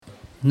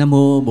Nam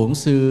mô Bổn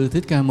Sư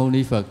Thích Ca Mâu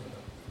Ni Phật.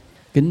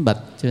 Kính bạch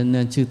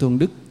trên chư tôn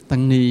đức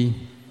tăng ni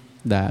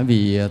đã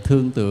vì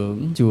thương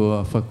tưởng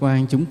chùa Phật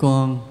Quang chúng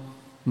con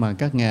mà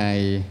các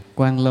ngài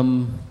quan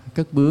lâm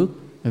cất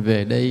bước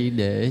về đây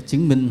để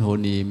chứng minh hộ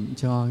niệm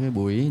cho cái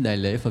buổi đại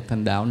lễ Phật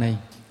thành đạo này.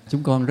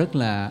 Chúng con rất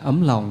là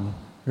ấm lòng,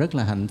 rất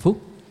là hạnh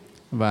phúc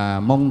và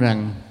mong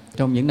rằng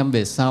trong những năm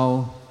về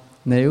sau,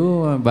 nếu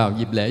vào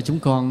dịp lễ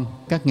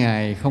các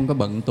ngài không có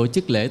bận tổ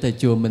chức lễ tại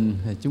chùa mình,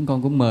 chúng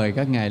con cũng mời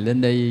các ngài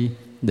lên đây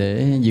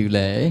để dự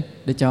lễ,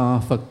 để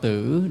cho Phật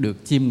tử được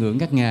chiêm ngưỡng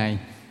các ngài.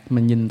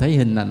 Mình nhìn thấy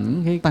hình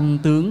ảnh cái tăng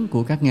tướng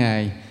của các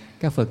ngài,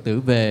 các Phật tử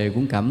về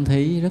cũng cảm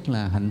thấy rất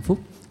là hạnh phúc.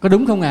 Có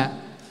đúng không ạ?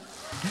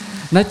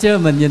 Nói chứ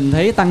mình nhìn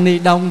thấy tăng ni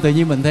đông tự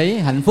nhiên mình thấy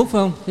hạnh phúc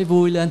không? Thấy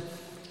vui lên,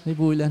 thấy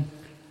vui lên.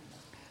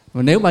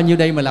 Và nếu bao nhiêu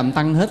đây mà làm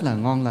tăng hết là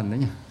ngon lành đó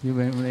nha.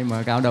 Như đây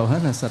mà cạo đầu hết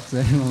là sạch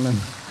sẽ ngon lành.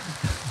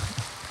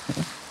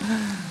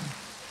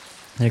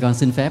 Thì con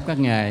xin phép các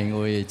ngài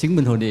ngồi chứng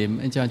minh hộ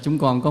niệm cho chúng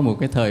con có một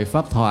cái thời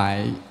pháp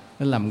thoại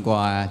để làm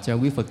quà cho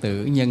quý Phật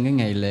tử nhân cái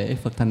ngày lễ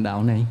Phật thành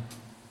đạo này.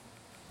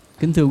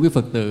 Kính thưa quý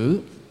Phật tử,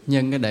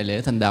 nhân cái đại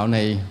lễ thành đạo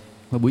này,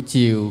 vào buổi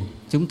chiều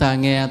chúng ta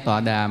nghe tọa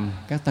đàm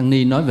các tăng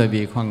ni nói về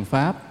việc hoằng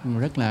pháp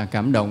rất là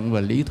cảm động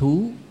và lý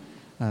thú,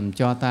 làm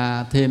cho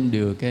ta thêm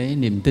được cái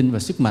niềm tin và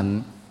sức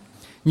mạnh.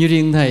 Như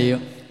riêng thầy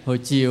hồi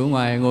chiều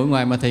ngồi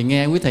ngoài mà thầy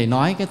nghe quý thầy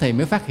nói, cái thầy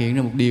mới phát hiện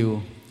ra một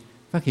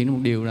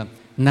điều là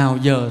nào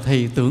giờ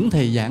thầy tưởng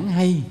thầy giảng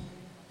hay.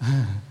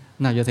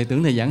 Nào giờ thầy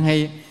tưởng thầy giảng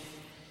hay.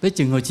 Tới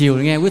chừng hồi chiều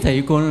nghe quý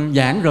thầy cô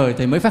giảng rồi,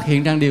 thầy mới phát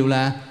hiện ra điều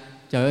là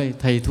trời ơi,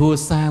 thầy thua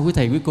xa quý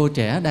thầy quý cô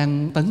trẻ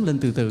đang tấn lên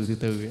từ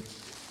từ.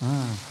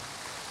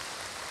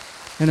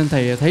 Cho nên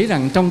thầy thấy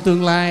rằng trong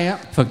tương lai á,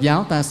 Phật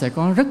giáo ta sẽ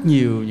có rất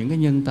nhiều những cái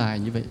nhân tài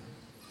như vậy.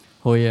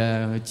 Hồi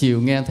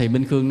chiều nghe thầy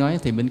Minh Khương nói,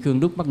 thầy Minh Khương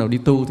lúc bắt đầu đi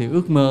tu thì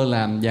ước mơ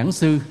làm giảng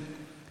sư,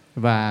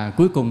 và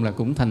cuối cùng là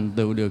cũng thành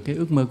tựu được cái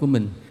ước mơ của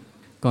mình.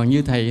 Còn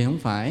như thầy không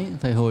phải,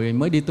 thầy hồi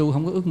mới đi tu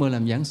không có ước mơ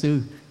làm giảng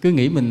sư, cứ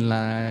nghĩ mình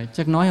là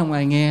chắc nói không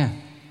ai nghe.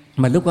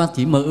 Mà lúc đó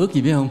chỉ mơ ước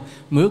gì biết không?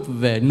 Mơ ước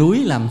về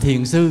núi làm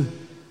thiền sư.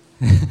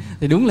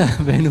 Thì đúng là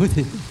về núi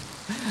thì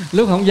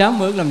lúc không dám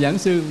mơ ước làm giảng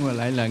sư mà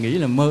lại là nghĩ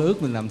là mơ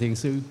ước mình làm thiền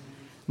sư.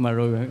 Mà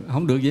rồi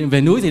không được gì,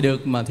 về núi thì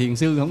được mà thiền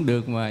sư không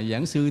được, mà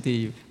giảng sư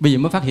thì bây giờ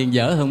mới phát hiện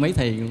dở hơn mấy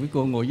thầy với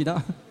cô ngồi dưới đó.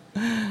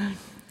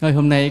 Thôi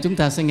hôm nay chúng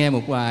ta sẽ nghe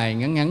một bài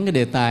ngắn cái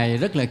đề tài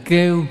rất là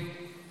kêu,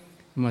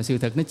 mà sự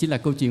thật nó chỉ là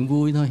câu chuyện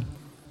vui thôi.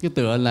 Cái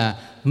tựa là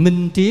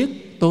minh triết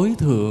tối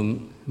thượng.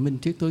 Minh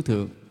triết tối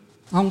thượng.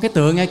 Không, cái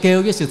tựa nghe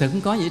kêu chứ sự thật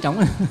không có gì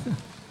trong.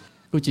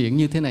 Câu chuyện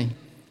như thế này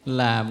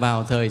là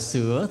vào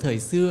thời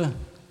xưa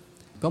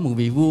có một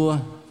vị vua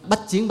bách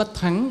chiến bách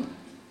thắng,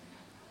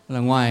 là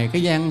ngoài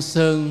cái giang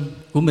sơn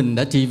của mình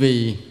đã trị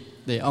vì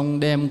thì ông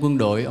đem quân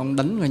đội ông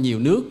đánh ra nhiều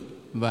nước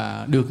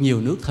và được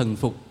nhiều nước thần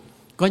phục.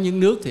 Có những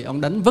nước thì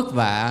ông đánh vất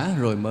vả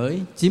rồi mới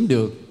chiếm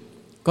được.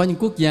 Có những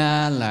quốc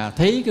gia là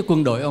thấy cái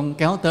quân đội ông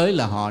kéo tới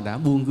là họ đã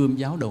buông gươm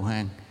giáo đầu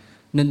hàng,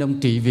 nên ông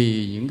trị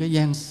vì những cái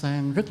giang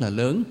sang rất là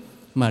lớn.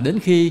 Mà đến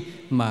khi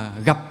mà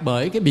gặp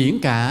bởi cái biển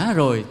cả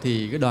rồi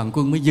thì cái đoàn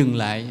quân mới dừng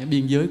lại,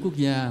 biên giới quốc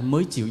gia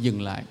mới chịu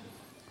dừng lại.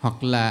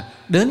 Hoặc là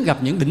đến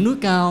gặp những đỉnh núi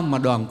cao mà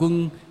đoàn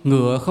quân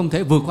ngựa không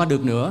thể vượt qua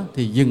được nữa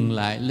thì dừng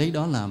lại lấy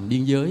đó làm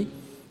biên giới.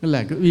 Đó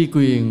là cái uy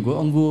quyền của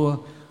ông vua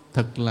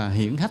thật là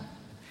hiển hách.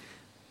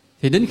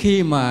 Thì đến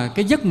khi mà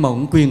cái giấc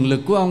mộng quyền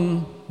lực của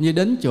ông như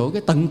đến chỗ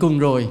cái tận cùng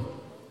rồi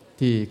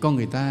thì con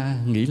người ta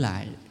nghĩ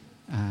lại,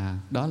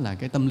 đó là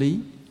cái tâm lý.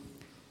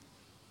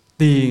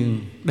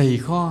 Tiền đầy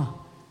kho,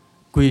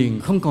 quyền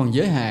không còn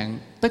giới hạn,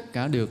 tất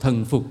cả đều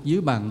thần phục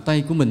dưới bàn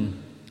tay của mình.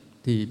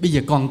 Thì bây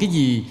giờ còn cái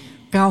gì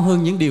cao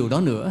hơn những điều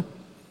đó nữa.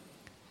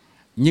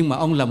 Nhưng mà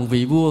ông là một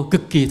vị vua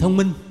cực kỳ thông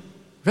minh,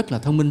 rất là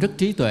thông minh, rất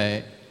trí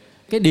tuệ.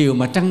 Cái điều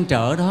mà trăn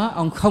trở đó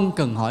ông không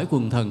cần hỏi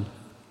quần thần.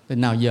 Từ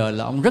nào giờ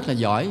là ông rất là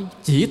giỏi,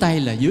 chỉ tay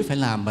là dưới phải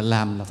làm, mà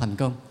làm là thành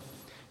công.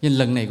 Nhưng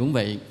lần này cũng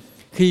vậy,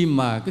 khi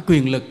mà cái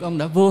quyền lực ông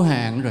đã vô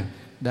hạn rồi,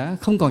 đã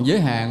không còn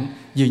giới hạn,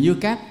 dường như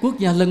các quốc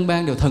gia lân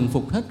bang đều thần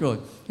phục hết rồi.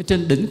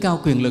 Trên đỉnh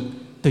cao quyền lực,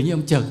 tự nhiên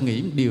ông chợt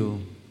nghĩ một điều,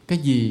 cái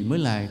gì mới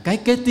là cái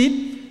kế tiếp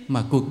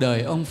mà cuộc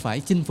đời ông phải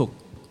chinh phục.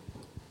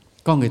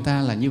 Con người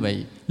ta là như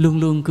vậy, luôn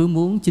luôn cứ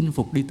muốn chinh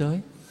phục đi tới.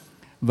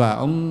 Và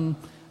ông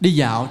đi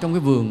dạo trong cái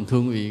vườn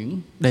Thượng Uyển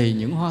đầy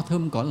những hoa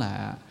thơm cỏ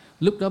lạ.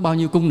 Lúc đó bao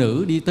nhiêu cung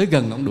nữ đi tới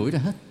gần ông đuổi ra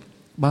hết,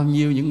 bao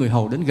nhiêu những người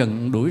hầu đến gần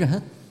ông đuổi ra hết.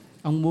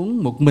 Ông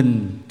muốn một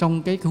mình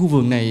trong cái khu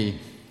vườn này,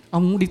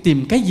 ông muốn đi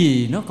tìm cái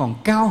gì nó còn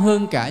cao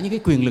hơn cả những cái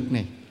quyền lực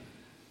này.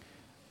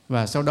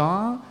 Và sau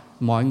đó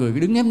mọi người cứ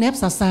đứng nép nép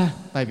xa xa,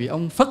 tại vì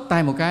ông phất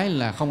tay một cái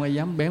là không ai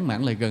dám bén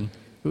mảng lại gần.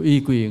 Cái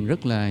uy quyền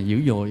rất là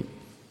dữ dội.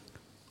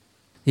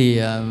 Thì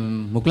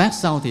một lát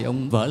sau thì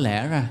ông vỡ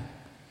lẽ ra,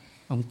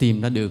 ông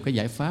tìm ra được cái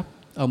giải pháp.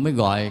 Ông mới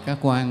gọi các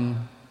quan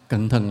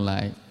cẩn thận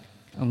lại.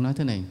 Ông nói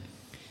thế này: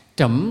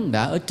 trẫm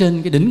đã ở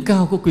trên cái đỉnh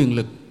cao của quyền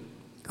lực,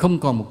 không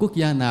còn một quốc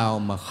gia nào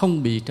mà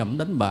không bị trẫm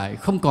đánh bại,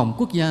 không còn một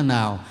quốc gia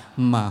nào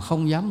mà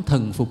không dám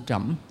thần phục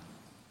trẫm.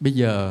 Bây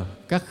giờ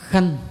các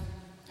khanh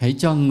hãy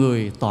cho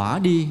người tỏa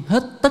đi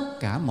hết tất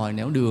cả mọi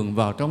nẻo đường,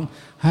 vào trong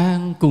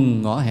hang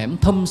cùng ngõ hẻm,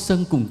 thâm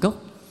sân cùng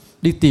cốc,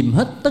 đi tìm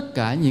hết tất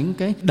cả những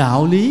cái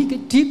đạo lý, cái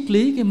triết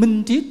lý, cái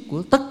minh triết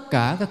của tất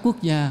cả các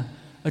quốc gia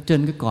ở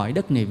trên cái cõi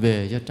đất này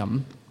về cho trẫm.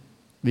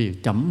 Vì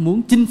trẫm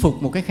muốn chinh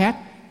phục một cái khác,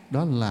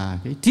 đó là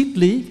cái triết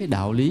lý, cái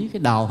đạo lý, cái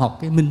đạo học,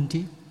 cái minh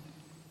triết.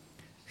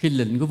 Khi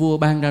lệnh của vua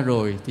ban ra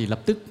rồi thì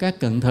lập tức các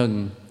cận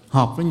thần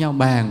họp với nhau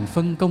bàn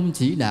phân công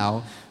chỉ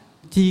đạo,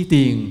 chi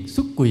tiền,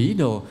 xuất quỹ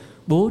đồ,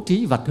 bố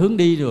trí vạch hướng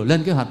đi rồi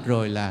lên kế hoạch,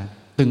 rồi là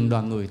từng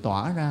đoàn người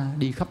tỏa ra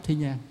đi khắp thế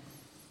gian.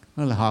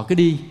 Đó là họ cứ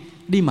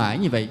đi mãi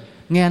như vậy.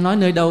 Nghe nói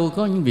nơi đâu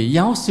có những vị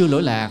giáo sư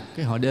lỗi lạc,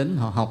 cái họ đến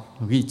họ học,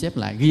 họ ghi chép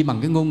lại, ghi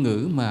bằng cái ngôn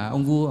ngữ mà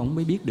ông vua ông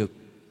mới biết được.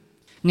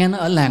 Nghe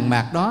nói ở làng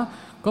mạc đó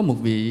có một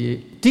vị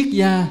triết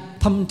gia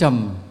thâm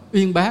trầm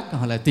uyên bác,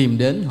 họ lại tìm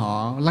đến,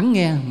 họ lắng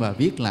nghe và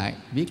viết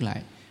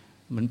lại.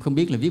 Mình không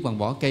biết là viết bằng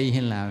vỏ cây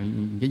hay là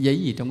cái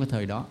giấy gì trong cái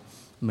thời đó,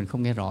 mình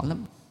không nghe rõ lắm.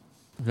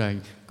 Rồi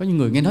có những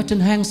người nghe nói trên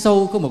hang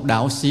sâu có một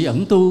đạo sĩ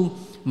ẩn tu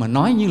mà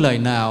nói những lời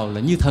nào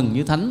là như thần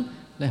như thánh,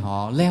 để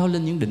họ leo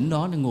lên những đỉnh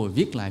đó để ngồi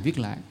viết lại.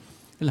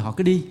 Thế là họ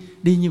cứ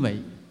đi như vậy.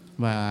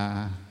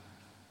 Và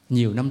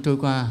nhiều năm trôi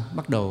qua,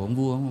 bắt đầu ông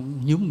vua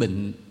ông nhúm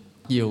bệnh.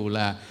 Dù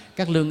là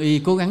các lương y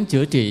cố gắng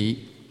chữa trị,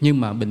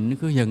 nhưng mà bệnh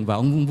cứ dần vào,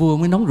 ông vua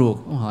mới nóng ruột.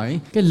 Ông hỏi: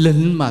 cái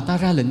lệnh mà ta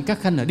ra lệnh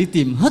các khanh là đi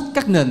tìm hết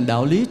các nền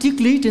đạo lý, triết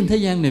lý trên thế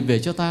gian này về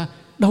cho ta,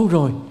 đâu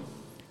rồi?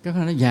 Các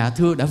khanh nói: dạ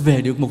thưa, đã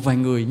về được một vài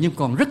người, nhưng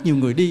còn rất nhiều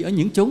người đi ở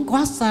những chốn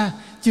quá xa,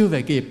 chưa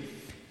về kịp.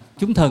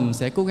 Chúng thần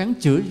sẽ cố gắng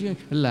chữa,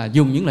 là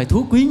dùng những loại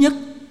thuốc quý nhất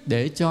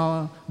để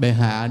cho bệ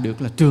hạ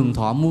được là trường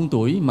thọ muôn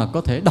tuổi, mà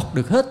có thể đọc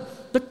được hết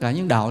tất cả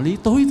những đạo lý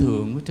tối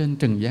thượng ở trên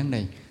trần gian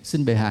này.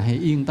 Xin bệ hạ hãy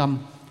yên tâm.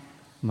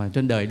 Mà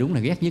trên đời đúng là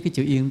ghét nhất cái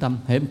chữ yên tâm.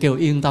 Hễ kêu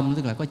yên tâm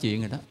tức là có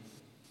chuyện rồi đó.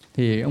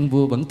 Thì ông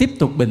vua vẫn tiếp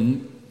tục bệnh,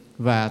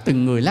 và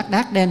từng người lác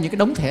đác đem những cái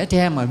đống thẻ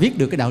tre mà viết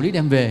được cái đạo lý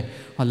đem về.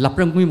 Họ lập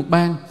ra nguyên một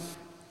ban.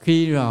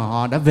 Khi rồi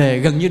họ đã về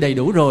gần như đầy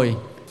đủ rồi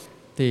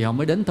thì họ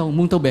mới đến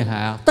muôn tâu bệ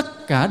hạ,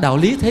 tất cả đạo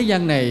lý thế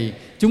gian này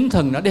chúng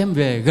thần đã đem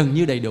về gần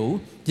như đầy đủ,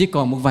 chỉ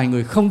còn một vài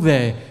người không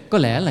về, có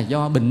lẽ là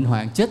do bệnh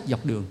hoạn chết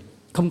dọc đường,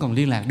 không còn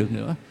liên lạc được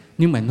nữa.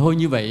 Nhưng mà thôi,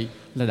 như vậy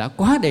là đã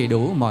quá đầy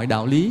đủ mọi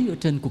đạo lý ở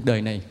trên cuộc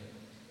đời này.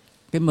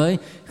 Cái mới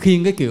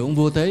khiêng cái kiệu ông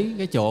vua tới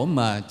cái chỗ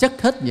mà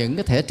chất hết những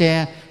cái thẻ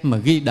tre mà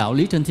ghi đạo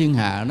lý trên thiên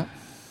hạ đó.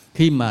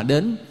 Khi mà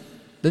đến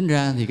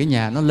ra thì cái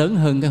nhà nó lớn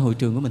hơn cái hội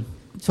trường của mình.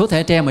 Số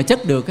thẻ tre mà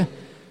chất được á,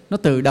 nó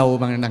từ đầu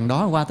bằng đằng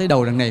đó qua tới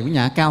đầu đằng này của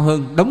nhà cao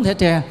hơn đống thẻ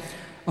tre.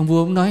 Ông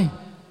vua ông nói: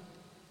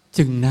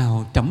 chừng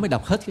nào trẫm mới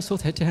đọc hết cái số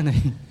thẻ tre này?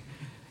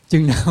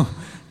 Chừng nào?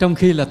 Trong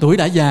khi là tuổi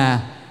đã già,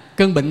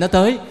 cơn bệnh đã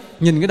tới,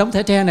 nhìn cái đống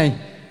thẻ tre này,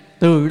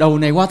 từ đầu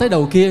này qua tới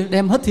đầu kia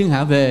đem hết thiên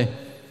hạ về.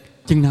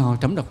 Chừng nào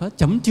trẫm đọc hết?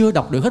 Trẫm chưa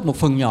đọc được hết một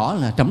phần nhỏ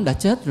là trẫm đã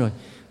chết rồi.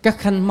 Các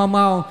khanh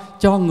mau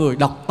cho người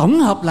đọc tổng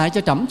hợp lại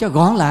cho trẫm, cho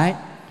gọn lại.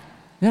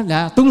 Đó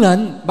là tuân lệnh.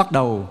 Bắt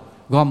đầu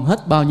gom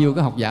hết bao nhiêu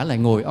cái học giả lại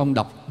ngồi, ông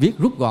đọc viết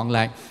rút gọn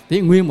lại. Thì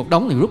nguyên một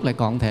đống thì rút lại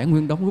còn thẻ,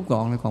 nguyên đống rút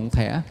gọn lại còn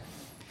thẻ.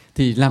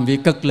 Thì làm việc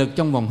cực lực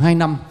trong vòng 2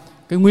 năm.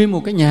 Cái nguyên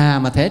một cái nhà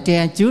mà thẻ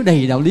tre chứa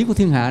đầy đạo lý của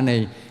thiên hạ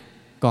này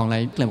còn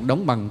lại là một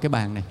đống bằng cái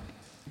bàn này.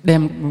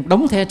 Đem một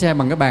đống thẻ tre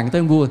bằng cái bàn tới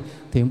ông vua,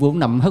 thì ông vua cũng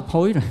nằm hấp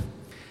hối rồi.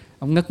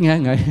 Ông ngất ngây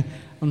ngợi,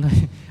 ông nói,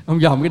 ông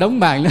dòm cái đống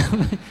bàn đó, ông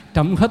nói: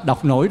 trẫm hết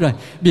đọc nổi rồi.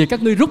 Bây giờ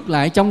các ngươi rút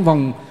lại trong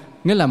vòng,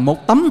 nghĩa là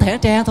một tấm thẻ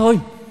tre thôi,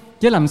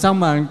 chứ làm sao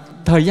mà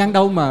thời gian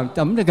đâu mà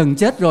trẫm đã gần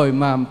chết rồi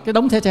mà cái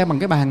đống thẻ tre bằng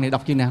cái bàn này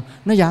đọc chừng nào?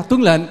 Nói: dạ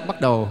tuân lệnh.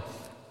 Bắt đầu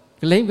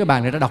lấy cái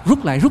bàn này ra đọc,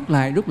 rút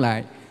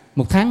lại.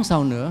 1 tháng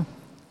sau nữa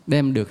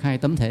đem được 2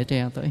 tấm thẻ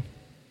tre tới.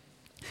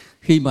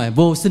 Khi mà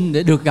vô xin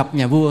để được gặp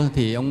nhà vua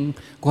thì ông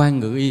quan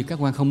ngự y, các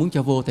quan không muốn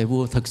cho vô, tại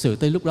vua thật sự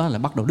tới lúc đó là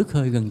bắt đầu đứt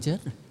hơi gần chết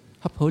rồi,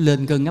 hấp hối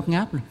lên cơn ngáp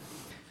ngáp rồi.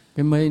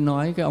 Cái mới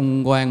nói cái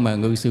ông quan mà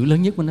ngự sử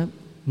lớn nhất của nó: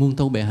 muôn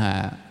tâu bệ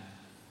hạ,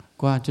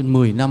 qua trên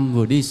 10 năm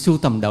vừa đi sưu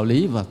tầm đạo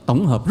lý và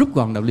tổng hợp rút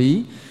gọn đạo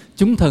lý,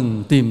 chúng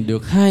thần tìm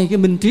được 2 cái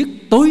minh triết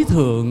tối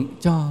thượng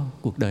cho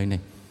cuộc đời này,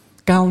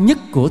 cao nhất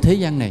của thế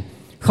gian này.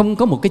 Không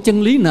có một cái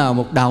chân lý nào,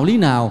 một đạo lý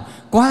nào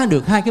qua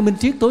được 2 cái minh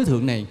triết tối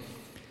thượng này.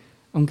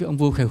 Ông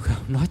vua khều khào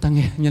nói: ta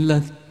nghe, nhanh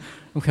lên.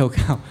 Ông khều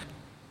khào,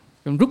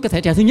 ông rút cái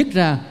thẻ tre thứ nhất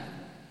ra: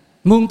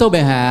 muôn tâu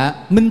bệ hạ,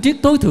 minh triết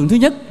tối thượng thứ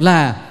nhất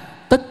là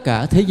tất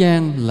cả thế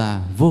gian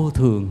là vô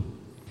thường.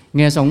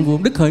 Nghe xong ông vua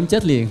đứt hơi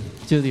chết liền,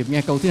 chưa kịp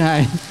nghe câu thứ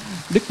hai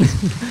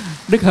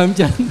đứt hơi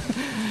chết.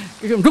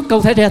 Rút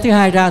câu thẻ tre thứ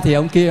hai ra thì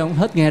ông kia ông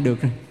hết nghe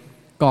được rồi.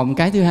 Còn một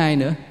cái thứ hai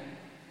nữa,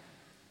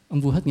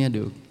 ông vua hết nghe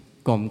được.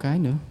 Còn một cái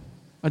nữa,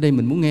 ở đây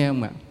mình muốn nghe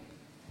không ạ?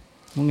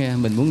 Muốn nghe,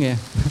 mình muốn nghe.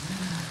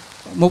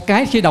 Một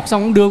cái khi đọc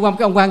xong ông đưa qua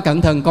cái ông quan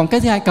cận thần, còn cái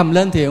thứ hai cầm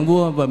lên thì ông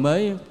vua vừa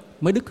mới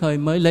đứt hơi,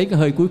 mới lấy cái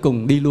hơi cuối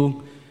cùng đi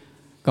luôn.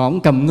 Còn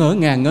ông cầm ngỡ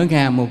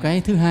ngàng một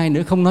cái thứ hai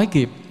nữa, không nói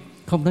kịp.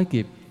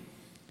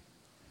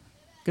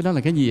 Cái đó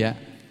là cái gì ạ?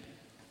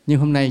 Nhưng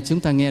hôm nay chúng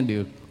ta nghe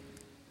được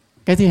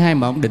cái thứ hai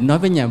mà ông định nói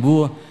với nhà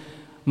vua,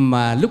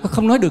 mà lúc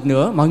không nói được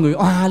nữa, mọi người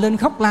òa lên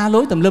khóc la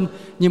lối tùm lum.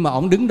 Nhưng mà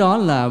ông đứng đó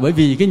là bởi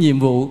vì cái nhiệm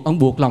vụ ông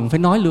buộc lòng phải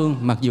nói luôn,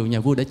 mặc dù nhà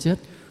vua đã chết.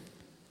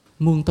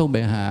 Muôn tâu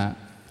bệ hạ,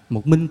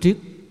 một minh triết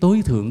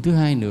tối thượng thứ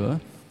hai nữa.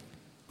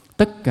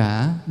 Tất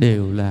cả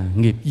đều là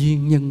nghiệp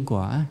duyên nhân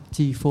quả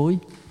chi phối.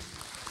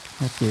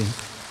 Hết chuyện.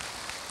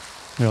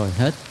 Rồi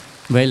hết.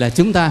 Vậy là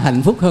chúng ta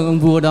hạnh phúc hơn ông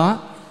vua đó.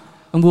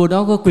 Ông vua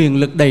đó có quyền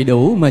lực đầy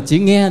đủ mà chỉ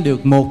nghe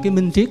được một cái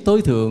minh triết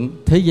tối thượng,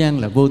 thế gian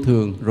là vô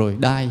thường, rồi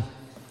đai.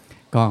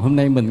 Còn hôm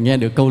nay mình nghe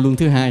được câu luân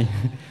thứ hai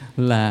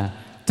là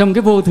trong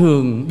cái vô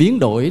thường biến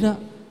đổi đó,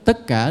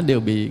 tất cả đều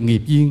bị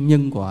nghiệp duyên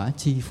nhân quả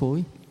chi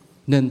phối.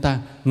 Nên ta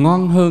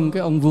ngon hơn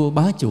cái ông vua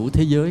bá chủ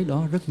thế giới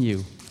đó rất nhiều.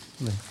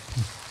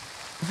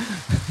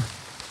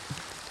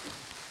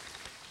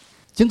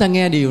 Chúng ta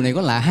nghe điều này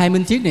có lạ, hai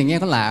minh triết này nghe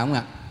có lạ không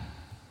ạ?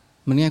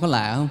 Mình nghe có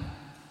lạ không?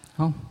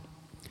 Không.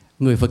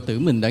 Người Phật tử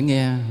mình đã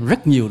nghe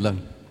rất nhiều lần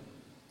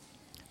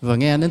và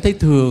nghe đến thấy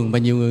thường, và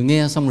nhiều người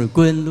nghe xong rồi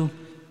quên luôn.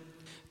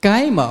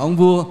 Cái mà ông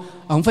vua,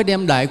 ông phải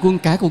đem đại quân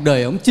cả cuộc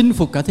đời, ông chinh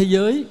phục cả thế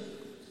giới,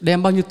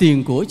 đem bao nhiêu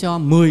tiền của cho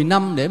 10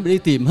 năm để đi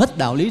tìm hết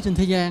đạo lý trên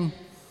thế gian,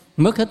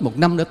 mất hết 1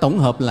 năm để tổng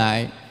hợp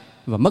lại,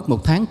 và mất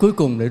 1 tháng cuối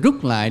cùng để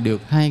rút lại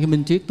được 2 cái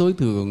minh triết tối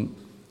thượng.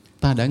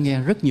 Ta đã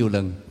nghe rất nhiều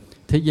lần.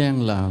 Thế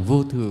gian là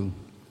vô thường,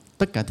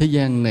 tất cả thế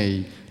gian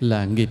này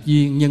là nghiệp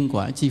duyên nhân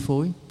quả chi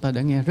phối. Ta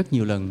đã nghe rất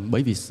nhiều lần.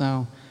 Bởi vì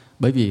sao?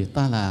 Bởi vì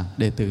ta là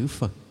đệ tử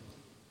Phật.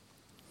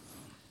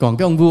 Còn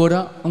cái ông vua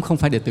đó, ông không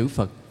phải đệ tử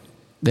Phật.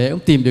 Để ông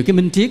tìm được cái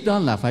minh triết đó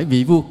là phải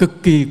vị vua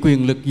cực kỳ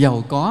quyền lực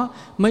giàu có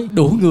mới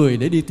đủ người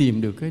để đi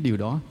tìm được cái điều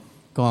đó.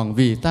 Còn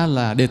vì ta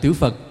là đệ tử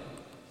Phật,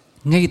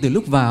 ngay từ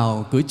lúc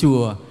vào cửa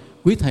chùa,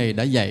 quý thầy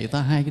đã dạy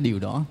ta 2 cái điều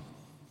đó.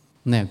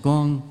 Nè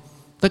con,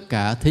 tất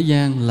cả thế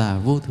gian là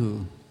vô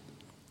thường,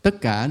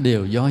 tất cả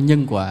đều do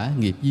nhân quả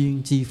nghiệp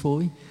duyên chi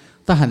phối.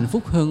 Ta hạnh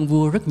phúc hơn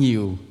vua rất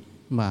nhiều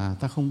mà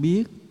ta không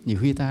biết. Nhiều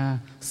khi ta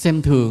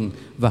xem thường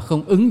và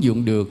không ứng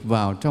dụng được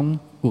vào trong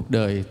cuộc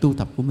đời tu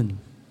tập của mình.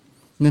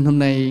 Nên hôm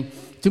nay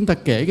chúng ta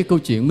kể cái câu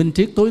chuyện minh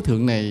triết tối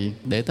thượng này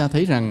để ta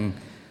thấy rằng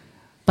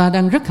ta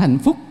đang rất hạnh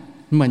phúc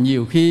mà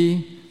nhiều khi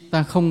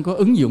ta không có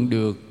ứng dụng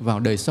được vào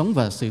đời sống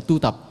và sự tu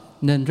tập,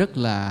 nên rất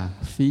là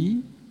phí.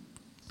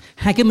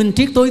 2 cái minh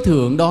triết tối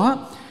thượng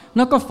đó,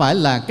 nó có phải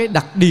là cái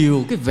đặc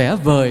điều, cái vẻ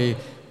vời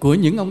của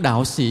những ông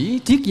đạo sĩ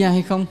triết gia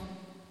hay không?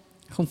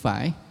 Không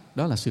phải,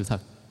 đó là sự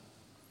thật.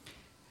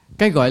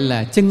 Cái gọi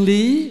là chân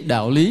lý,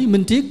 đạo lý,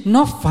 minh triết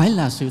nó phải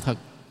là sự thật.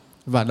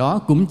 Và đó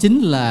cũng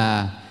chính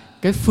là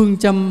cái phương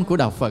châm của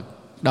Đạo Phật.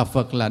 Đạo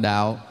Phật là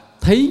đạo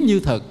thấy như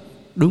thật,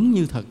 đúng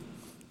như thật.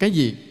 Cái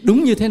gì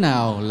đúng như thế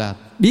nào là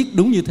biết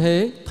đúng như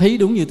thế, thấy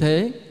đúng như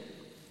thế.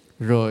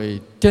 Rồi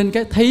trên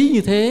cái thấy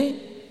như thế,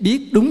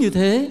 biết đúng như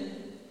thế,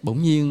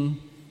 bỗng nhiên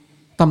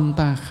tâm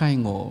ta khai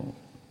ngộ.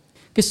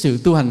 Cái sự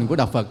tu hành của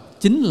Đạo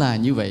Phật chính là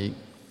như vậy.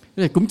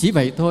 Cũng chỉ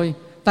vậy thôi.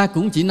 Ta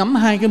cũng chỉ nắm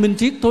 2 cái minh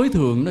triết tối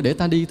thượng đó để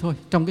ta đi thôi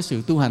trong cái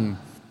sự tu hành.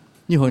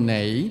 Như hồi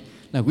nãy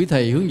là quý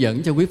thầy hướng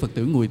dẫn cho quý Phật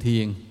tử ngồi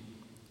thiền,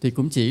 thì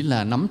cũng chỉ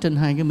là nắm trên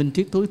 2 cái minh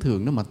triết tối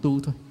thượng đó mà tu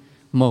thôi.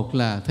 Một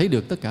là thấy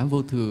được tất cả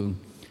vô thường,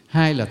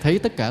 2 là thấy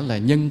tất cả là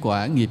nhân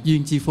quả nghiệp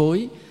duyên chi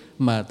phối.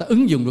 Mà ta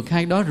ứng dụng được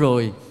 2 đó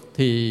rồi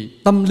thì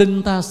tâm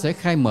linh ta sẽ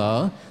khai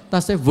mở,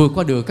 ta sẽ vượt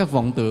qua được các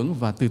vọng tưởng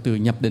và từ từ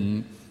nhập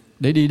định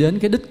để đi đến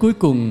cái đích cuối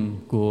cùng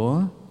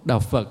của Đạo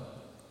Phật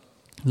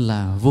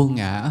là vô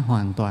ngã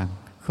hoàn toàn,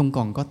 không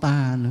còn có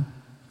ta nữa.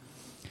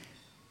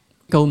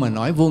 Câu mà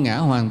nói vô ngã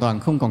hoàn toàn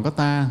không còn có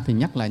ta thì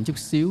nhắc lại một chút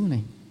xíu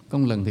này,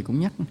 con lần thì cũng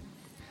nhắc.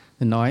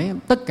 Thì nói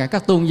tất cả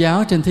các tôn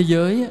giáo trên thế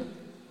giới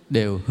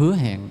đều hứa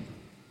hẹn.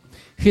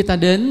 Khi ta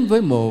đến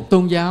với một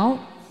tôn giáo,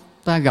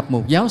 ta gặp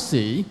một giáo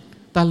sĩ,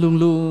 ta luôn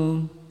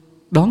luôn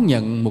đón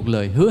nhận một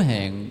lời hứa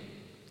hẹn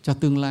cho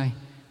tương lai.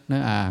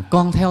 Nói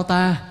con theo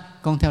ta,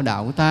 con theo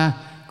đạo của ta,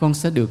 con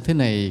sẽ được thế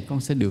này,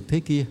 con sẽ được thế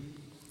kia.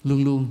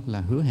 Luôn luôn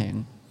là hứa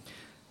hẹn.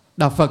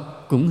 Đạo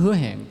Phật cũng hứa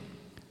hẹn.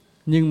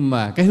 Nhưng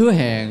mà cái hứa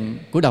hẹn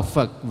của Đạo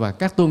Phật và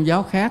các tôn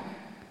giáo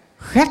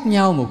khác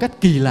nhau một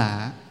cách kỳ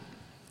lạ,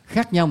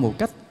 khác nhau một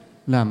cách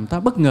làm ta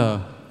bất ngờ.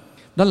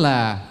 Đó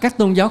là các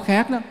tôn giáo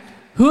khác đó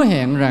hứa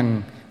hẹn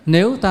rằng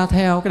nếu ta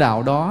theo cái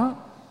đạo đó,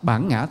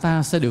 bản ngã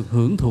ta sẽ được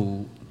hưởng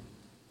thụ,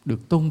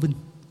 được tôn vinh.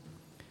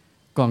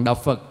 Còn Đạo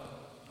Phật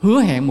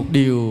hứa hẹn một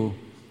điều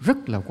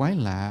rất là quái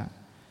lạ,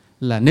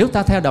 là nếu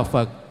ta theo Đạo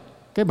Phật,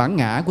 cái bản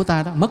ngã của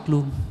ta đó mất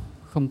luôn,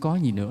 không có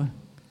gì nữa.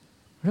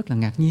 Rất là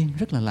ngạc nhiên,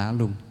 rất là lạ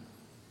lùng.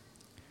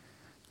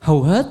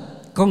 Hầu hết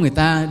con người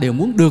ta đều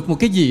muốn được một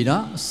cái gì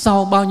đó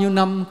sau bao nhiêu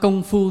năm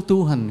công phu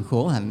tu hành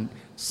khổ hạnh,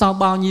 sau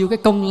bao nhiêu cái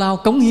công lao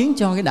cống hiến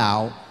cho cái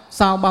đạo,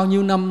 sau bao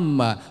nhiêu năm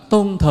mà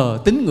tôn thờ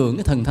tín ngưỡng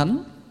cái thần thánh,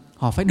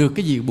 họ phải được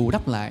cái gì bù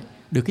đắp lại,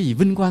 được cái gì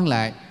vinh quang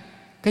lại,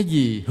 cái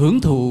gì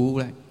hưởng thụ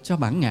lại cho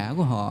bản ngã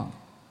của họ.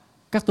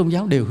 Các tôn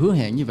giáo đều hứa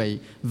hẹn như vậy.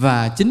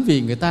 Và chính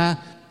vì người ta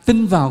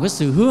tin vào cái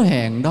sự hứa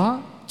hẹn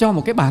đó cho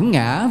một cái bản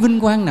ngã vinh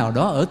quang nào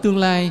đó ở tương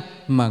lai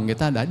mà người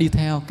ta đã đi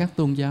theo các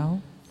tôn giáo.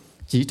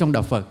 Chỉ trong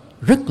Đạo Phật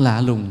rất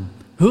lạ lùng,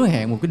 hứa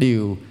hẹn một cái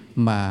điều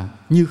mà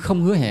như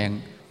không hứa hẹn.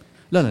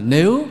 Đó là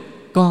nếu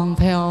con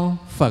theo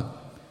Phật,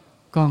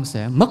 con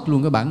sẽ mất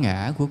luôn cái bản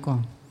ngã của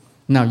con.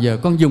 Nào giờ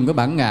con dùng cái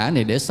bản ngã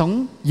này để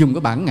sống, dùng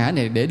cái bản ngã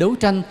này để đấu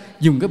tranh,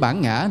 dùng cái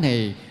bản ngã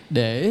này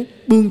để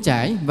bươn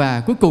chải,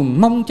 và cuối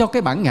cùng mong cho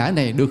cái bản ngã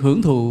này được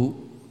hưởng thụ.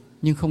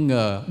 nhưng không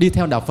ngờ đi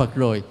theo đạo Phật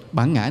rồi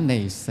bản ngã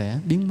này sẽ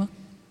biến mất.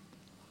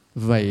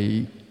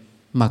 Vậy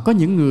mà có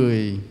những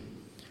người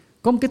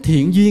có một cái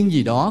thiện duyên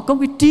gì đó, có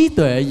một cái trí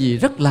tuệ gì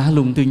rất lạ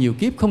lùng từ nhiều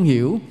kiếp không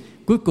hiểu,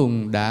 cuối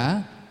cùng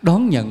đã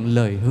đón nhận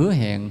lời hứa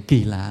hẹn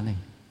kỳ lạ này.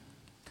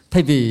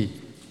 Thay vì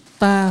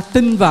ta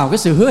tin vào cái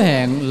sự hứa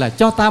hẹn là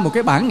cho ta một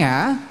cái bản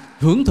ngã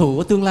hưởng thụ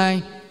ở tương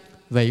lai,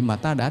 vậy mà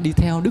ta đã đi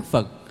theo Đức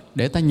Phật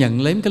để ta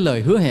nhận lấy cái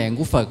lời hứa hẹn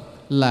của Phật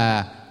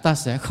là ta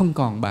sẽ không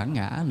còn bản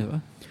ngã nữa.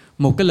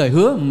 Một cái lời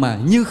hứa mà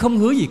như không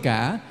hứa gì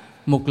cả,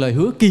 một lời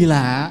hứa kỳ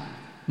lạ,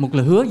 một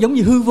lời hứa giống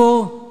như hư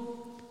vô.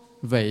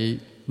 Vậy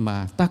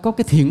mà ta có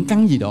cái thiện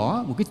căn gì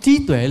đó, một cái trí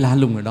tuệ lạ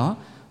lùng nào đó,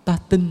 ta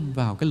tin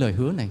vào cái lời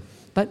hứa này,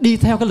 ta đi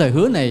theo cái lời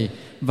hứa này,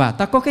 và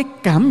ta có cái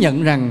cảm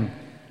nhận rằng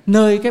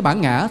nơi cái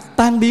bản ngã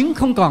tan biến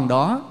không còn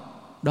đó,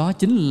 đó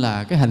chính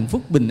là cái hạnh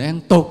phúc bình an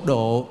tột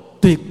độ,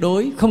 tuyệt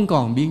đối, không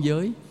còn biên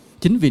giới.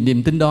 Chính vì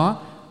niềm tin đó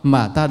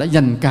mà ta đã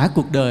dành cả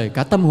cuộc đời,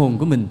 cả tâm hồn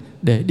của mình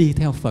để đi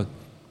theo Phật.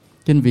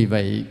 Cho nên vì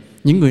vậy,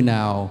 những người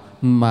nào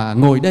mà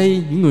ngồi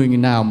đây, những người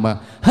nào mà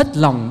hết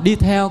lòng đi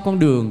theo con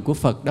đường của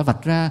Phật đã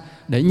vạch ra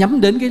để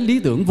nhắm đến cái lý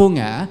tưởng vô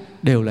ngã,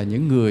 đều là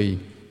những người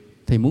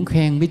Thầy muốn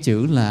khen với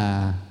chữ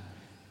là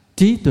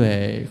trí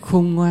tuệ,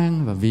 khôn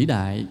ngoan và vĩ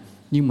đại.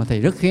 Nhưng mà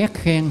Thầy rất ghét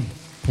khen,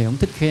 Thầy không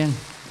thích khen.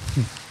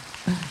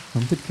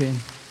 Không thích khen,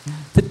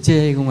 thích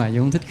chê không chứ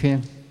không thích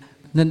khen.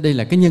 Nên đây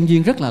là cái nhân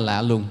duyên rất là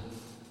lạ lùng.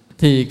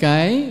 Thì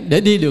cái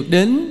để đi được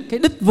đến cái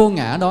đích vô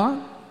ngã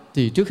đó,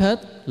 thì trước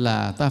hết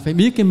là ta phải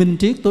biết cái minh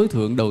triết tối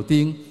thượng đầu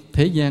tiên,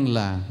 thế gian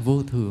là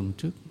vô thường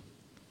trước.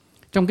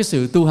 Trong cái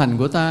sự tu hành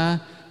của ta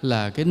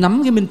là cái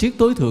nắm cái minh triết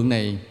tối thượng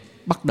này,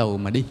 bắt đầu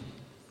mà đi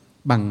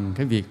bằng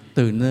cái việc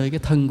từ nơi cái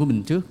thân của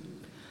mình trước.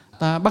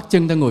 Ta bắt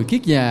chân ta ngồi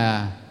kiết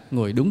già,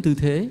 ngồi đúng tư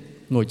thế,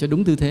 ngồi cho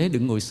đúng tư thế,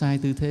 đừng ngồi sai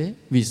tư thế.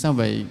 Vì sao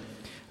vậy?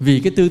 Vì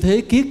cái tư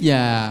thế kiết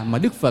già mà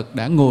Đức Phật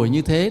đã ngồi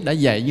như thế, đã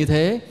dạy như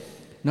thế,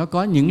 nó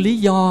có những lý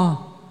do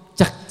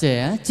chặt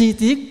chẽ, chi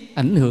tiết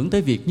ảnh hưởng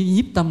tới việc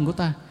nhiếp tâm của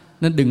ta.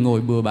 Nên đừng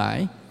ngồi bừa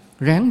bãi,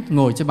 ráng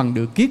ngồi cho bằng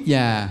được kiết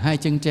già, hai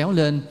chân chéo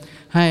lên,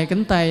 hai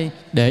cánh tay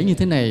để như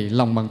thế này,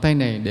 lòng bàn tay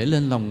này để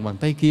lên lòng bàn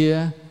tay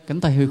kia,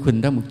 cánh tay hơi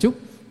khuỳnh ra một chút,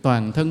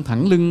 toàn thân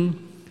thẳng lưng,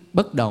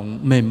 bất động,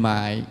 mềm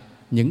mại.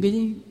 Những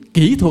cái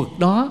kỹ thuật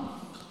đó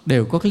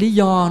đều có cái lý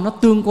do nó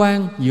tương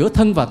quan giữa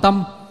thân và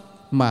tâm,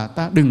 mà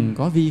ta đừng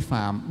có vi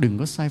phạm, đừng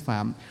có sai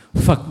phạm.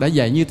 Phật đã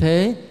dạy như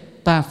thế,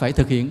 ta phải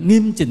thực hiện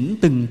nghiêm chỉnh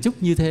từng chút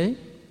như thế,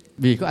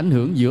 vì có ảnh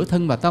hưởng giữa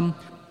thân và tâm.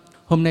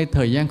 Hôm nay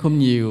thời gian không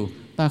nhiều,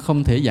 ta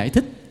không thể giải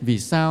thích vì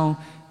sao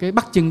cái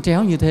bắt chân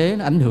chéo như thế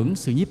nó ảnh hưởng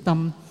sự nhiếp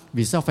tâm,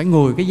 vì sao phải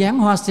ngồi cái dáng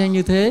hoa sen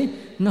như thế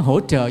nó hỗ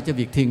trợ cho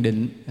việc thiền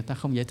định, ta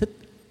không giải thích.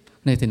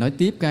 Này thì nói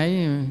tiếp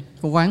cái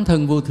quán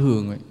thân vô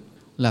thường vậy.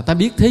 Là ta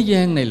biết thế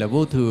gian này là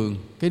vô thường,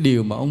 cái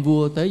điều mà ông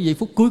vua tới giây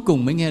phút cuối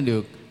cùng mới nghe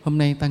được, hôm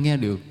nay ta nghe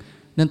được,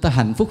 nên ta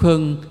hạnh phúc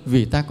hơn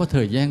vì ta có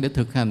thời gian để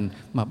thực hành,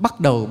 mà bắt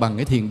đầu bằng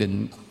cái thiền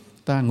định.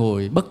 Ta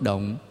ngồi bất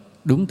động,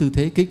 đúng tư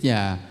thế kiết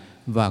già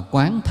và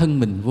quán thân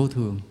mình vô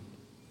thường.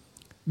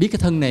 Biết cái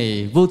thân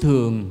này vô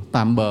thường,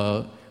 tạm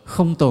bợ,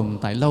 không tồn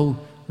tại lâu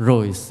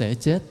rồi sẽ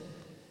chết.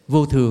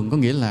 Vô thường có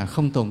nghĩa là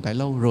không tồn tại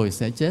lâu rồi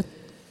sẽ chết.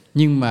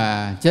 Nhưng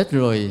mà chết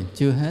rồi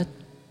chưa hết,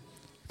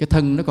 cái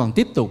thân nó còn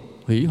tiếp tục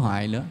hủy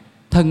hoại nữa.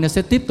 Thân nó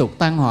sẽ tiếp tục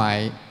tan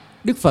hoại.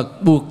 Đức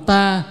Phật buộc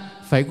ta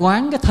phải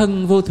quán cái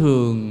thân vô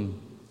thường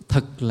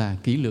thật là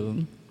kỹ lưỡng.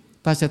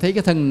 Ta sẽ thấy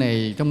cái thân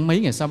này trong mấy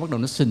ngày sau bắt đầu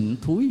nó sình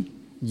thúi,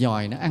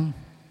 dòi nó ăn,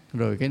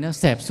 rồi cái nó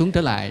xẹp xuống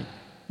trở lại,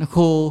 nó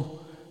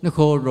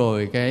khô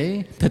rồi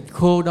cái thịt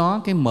khô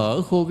đó, cái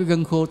mỡ khô, cái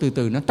gân khô từ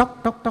từ nó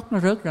tróc, nó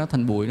rớt ra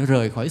thành bụi, nó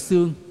rời khỏi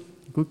xương,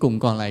 cuối cùng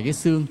còn lại cái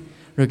xương.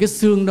 Rồi cái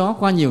xương đó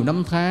qua nhiều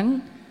năm tháng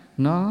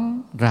nó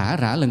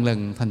rã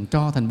lần thành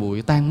tro, thành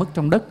bụi, tan mất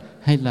trong đất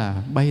hay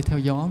là bay theo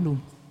gió luôn.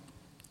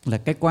 Là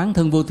cái quán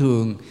thân vô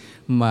thường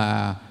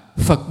mà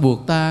Phật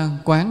buộc ta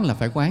quán là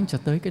phải quán cho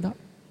tới cái đó.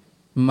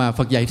 Mà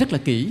Phật dạy rất là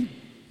kỹ.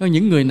 Có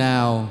những người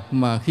nào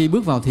mà khi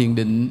bước vào thiền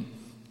định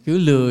cứ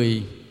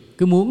lười,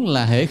 cứ muốn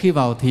là hễ khi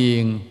vào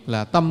thiền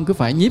là tâm cứ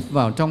phải nhiếp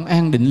vào trong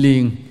an định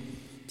liền,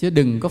 chứ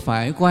đừng có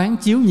phải quán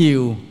chiếu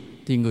nhiều,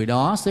 thì người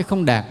đó sẽ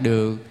không đạt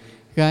được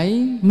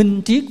cái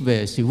minh triết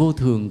về sự vô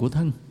thường của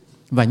thân.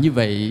 Và như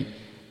vậy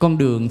con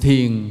đường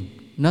thiền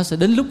nó sẽ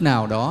đến lúc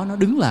nào đó nó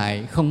đứng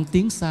lại, không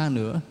tiến xa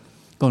nữa.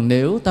 Còn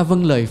nếu ta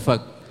vâng lời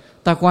Phật,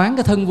 ta quán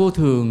cái thân vô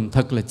thường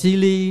thật là chi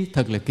ly,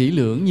 thật là kỹ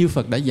lưỡng như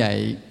Phật đã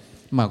dạy,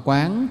 mà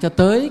quán cho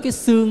tới cái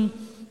xương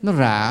nó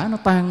rã, nó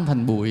tan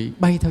thành bụi,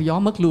 bay theo gió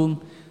mất luôn,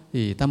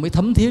 thì ta mới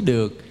thấm thía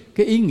được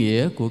cái ý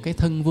nghĩa của cái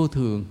thân vô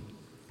thường.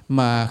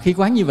 Mà khi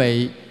quán như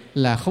vậy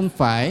là không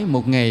phải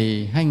một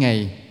ngày, 2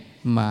 ngày,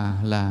 mà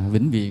là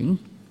vĩnh viễn.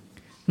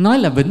 Nói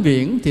là vĩnh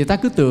viễn thì ta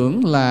cứ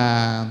tưởng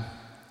là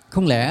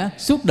không lẽ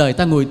suốt đời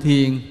ta ngồi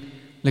thiền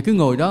là cứ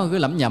ngồi đó cứ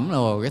lẩm nhẩm là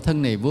cái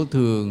thân này vô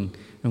thường,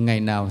 rồi ngày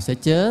nào sẽ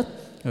chết,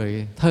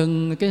 rồi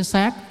thân cái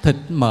xác thịt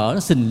mỡ nó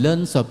sình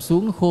lên sụp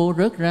xuống, nó khô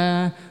rớt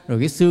ra, rồi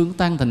cái xương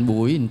tan thành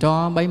bụi, thành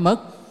tro bay mất.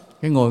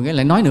 Cái ngồi cái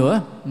lại nói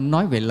nữa,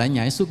 nói vậy lại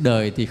nhảy suốt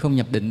đời thì không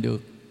nhập định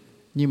được.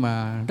 Nhưng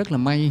mà rất là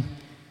may,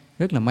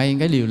 Rất là may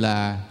cái điều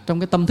là trong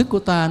cái tâm thức của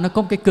ta nó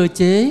có cái cơ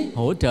chế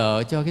hỗ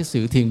trợ cho cái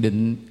sự thiền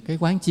định, cái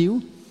quán chiếu.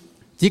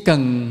 Chỉ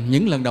cần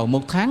những lần đầu,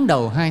 1 tháng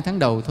đầu, 2 tháng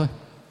đầu thôi,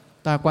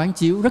 ta quán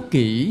chiếu rất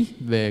kỹ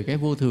về cái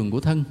vô thường của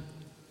thân.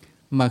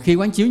 Mà khi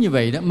quán chiếu như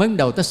vậy đó, mới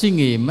đầu ta suy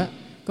nghiệm á,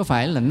 có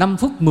phải là 5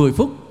 phút, 10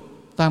 phút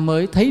ta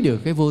mới thấy được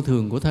cái vô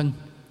thường của thân.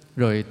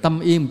 Rồi tâm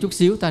yên một chút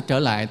xíu, ta trở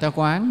lại ta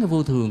quán cái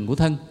vô thường của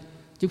thân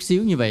chút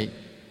xíu như vậy.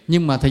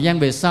 Nhưng mà thời gian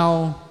về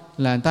sau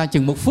là ta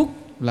chừng 1 phút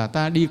là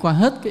ta đi qua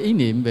hết cái ý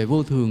niệm về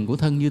vô thường của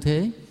thân như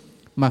thế.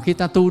 Mà khi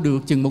ta tu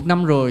được chừng 1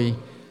 năm rồi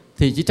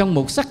thì chỉ trong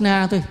một sát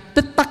na thôi,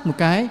 tích tắc một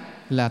cái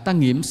là ta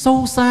nghiệm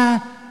sâu xa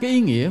cái ý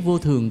nghĩa vô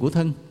thường của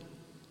thân.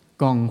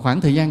 Còn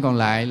khoảng thời gian còn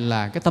lại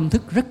là cái tâm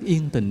thức rất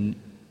yên tịnh.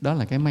 Đó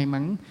là cái may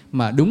mắn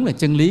mà đúng là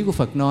chân lý của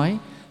Phật nói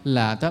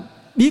là ta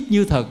biết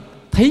như thật,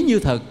 thấy như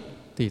thật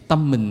thì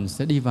tâm mình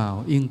sẽ đi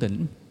vào yên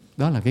tĩnh.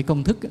 Đó là cái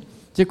công thức.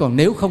 Chứ còn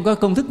nếu không có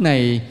công thức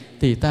này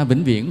thì ta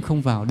vĩnh viễn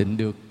không vào định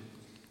được.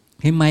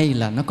 Hay may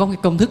là nó có cái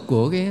công thức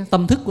của cái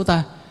tâm thức của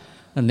ta.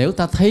 Là nếu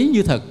ta thấy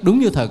như thật, đúng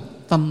như thật,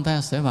 tâm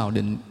ta sẽ vào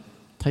định.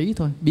 Thấy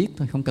thôi, biết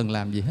thôi, không cần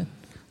làm gì hết.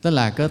 Tức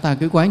là ta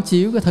cứ quán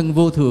chiếu cái thân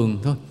vô thường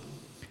thôi.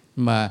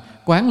 Mà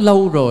quán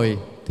lâu rồi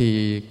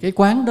thì cái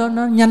quán đó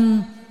nó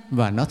nhanh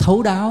và nó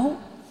thấu đáo.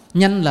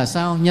 Nhanh là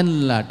sao?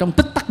 Nhanh là trong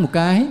tích tắc một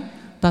cái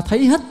ta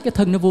thấy hết cái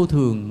thân nó vô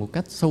thường một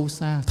cách sâu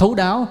xa. Thấu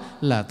đáo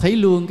là thấy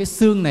luôn cái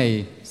xương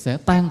này sẽ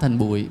tan thành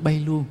bụi,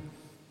 bay luôn.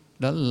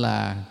 Đó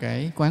là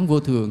cái quán vô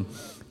thường.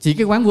 Chỉ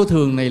cái quán vô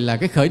thường này là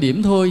cái khởi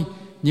điểm thôi,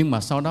 nhưng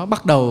mà sau đó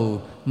bắt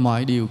đầu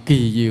mọi điều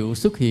kỳ diệu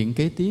xuất hiện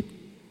kế tiếp.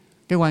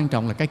 Cái quan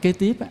trọng là cái kế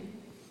tiếp á.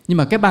 Nhưng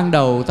mà cái ban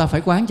đầu ta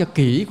phải quán cho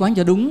kỹ, quán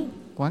cho đúng,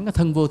 quán cái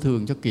thân vô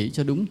thường cho kỹ,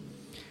 cho đúng.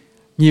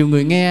 Nhiều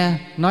người nghe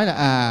nói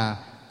là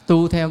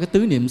tu theo cái tứ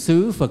niệm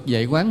xứ Phật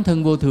dạy quán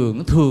thân vô thường,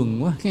 nó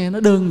thường quá, nghe nó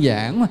đơn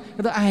giản quá,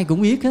 cái đó ai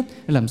cũng biết hết,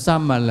 làm sao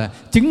mà là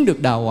chứng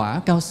được đạo quả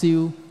cao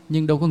siêu.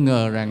 Nhưng đâu có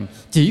ngờ rằng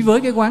chỉ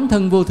với cái quán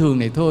thân vô thường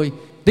này thôi,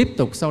 tiếp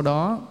tục sau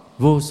đó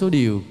vô số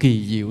điều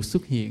kỳ diệu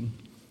xuất hiện.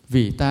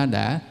 Vì ta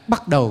đã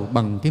bắt đầu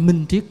bằng cái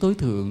minh triết tối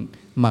thượng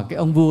mà cái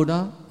ông vua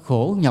đó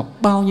khổ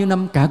nhọc bao nhiêu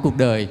năm cả cuộc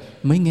đời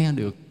mới nghe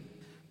được.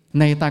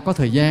 Nay ta có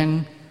thời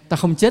gian, ta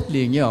không chết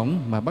liền với ổng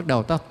mà bắt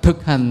đầu ta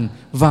thực hành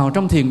vào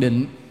trong thiền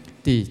định,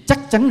 thì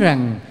chắc chắn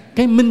rằng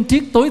cái minh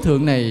triết tối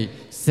thượng này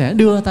sẽ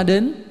đưa ta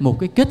đến một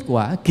cái kết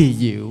quả kỳ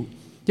diệu.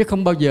 Chứ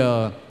không bao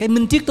giờ cái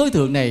minh triết tối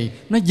thượng này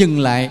nó dừng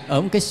lại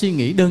ở một cái suy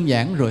nghĩ đơn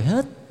giản rồi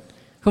hết.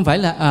 Không phải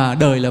là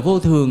đời là vô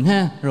thường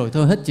ha, rồi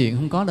thôi hết chuyện,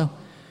 không có đâu.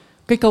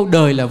 Cái câu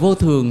đời là vô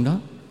thường đó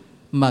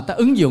mà ta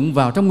ứng dụng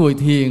vào trong ngồi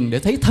thiền để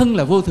thấy thân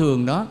là vô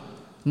thường đó,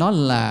 nó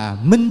là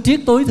minh triết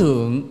tối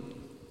thượng,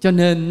 cho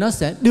nên nó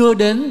sẽ đưa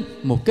đến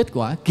một kết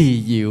quả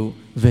kỳ diệu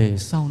về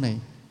sau này.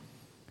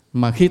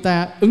 Mà khi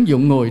ta ứng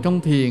dụng ngồi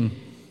trong thiền,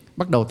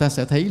 bắt đầu ta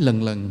sẽ thấy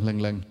lần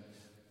lần.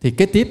 Thì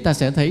kế tiếp ta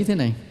sẽ thấy thế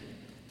này.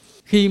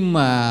 Khi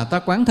mà ta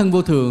quán thân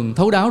vô thường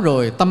thấu đáo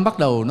rồi, tâm bắt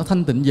đầu nó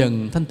thanh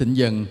tịnh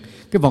dần.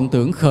 Cái vọng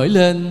tưởng khởi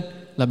lên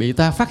là bị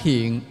ta phát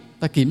hiện,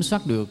 ta kiểm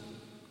soát được.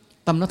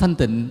 Tâm nó thanh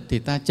tịnh thì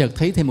ta chợt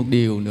thấy thêm một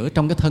điều nữa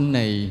trong cái thân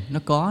này nó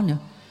có nữa.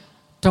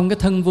 Trong cái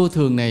thân vô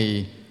thường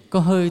này có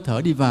hơi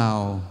thở đi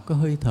vào, có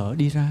hơi thở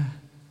đi ra.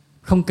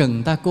 Không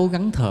cần ta cố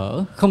gắng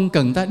thở, không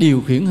cần ta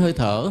điều khiển hơi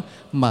thở,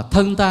 mà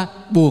thân ta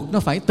buộc nó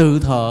phải tự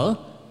thở,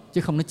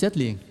 chứ không nó chết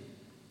liền.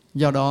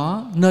 Do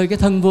đó nơi cái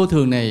thân vô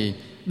thường này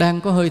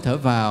đang có hơi thở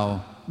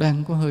vào,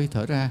 đang có hơi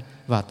thở ra,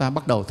 và ta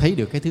bắt đầu thấy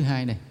được cái thứ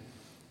hai này.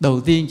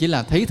 Đầu tiên chỉ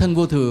là thấy thân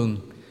vô thường,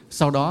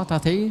 sau đó ta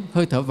thấy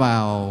hơi thở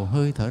vào,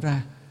 hơi thở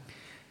ra.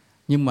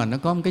 Nhưng mà nó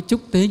có một cái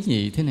chút tế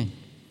nhị thế này,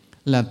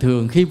 là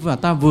thường khi mà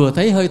ta vừa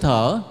thấy hơi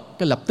thở,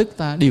 cái lập tức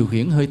ta điều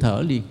khiển hơi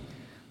thở liền.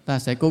 Ta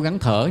sẽ cố gắng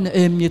thở nó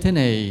êm như thế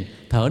này,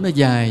 thở nó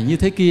dài như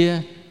thế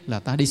kia, là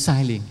ta đi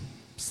sai liền,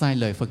 sai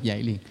lời Phật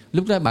dạy liền.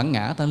 Lúc đó bản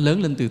ngã ta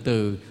lớn lên từ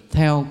từ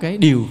theo cái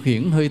điều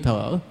khiển hơi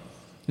thở.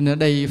 Nên ở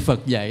đây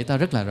Phật dạy ta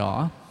rất là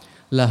rõ,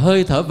 là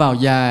hơi thở vào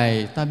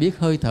dài ta biết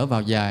hơi thở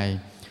vào dài,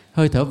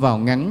 hơi thở vào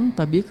ngắn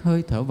ta biết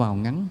hơi thở vào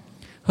ngắn,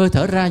 hơi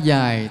thở ra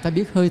dài ta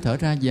biết hơi thở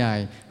ra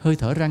dài, hơi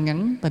thở ra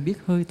ngắn ta biết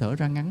hơi thở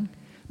ra ngắn.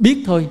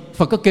 Biết thôi.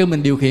 Phật có kêu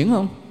mình điều khiển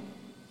không?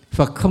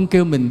 Phật không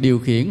kêu mình điều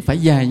khiển phải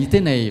dài như thế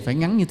này, phải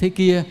ngắn như thế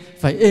kia,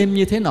 phải êm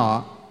như thế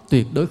nọ.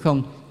 Tuyệt đối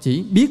không.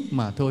 Chỉ biết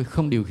mà thôi,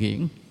 không điều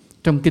khiển.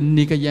 Trong Kinh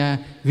Nikaya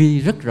ghi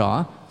rất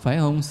rõ, phải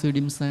không sư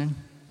Điềm Sang?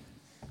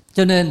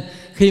 Cho nên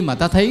khi mà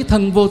ta thấy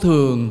thân vô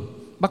thường,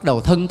 bắt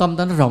đầu thân tâm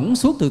ta nó rỗng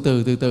suốt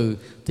từ từ,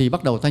 thì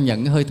bắt đầu ta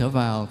nhận hơi thở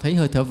vào, thấy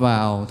hơi thở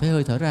vào, thấy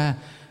hơi thở ra.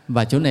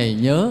 Và chỗ này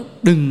nhớ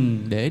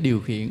đừng để điều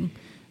khiển,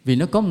 vì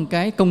nó có một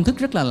cái công thức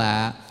rất là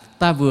lạ.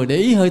 Ta vừa để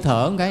ý hơi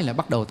thở một cái là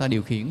bắt đầu ta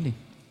điều khiển đi.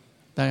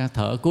 Ta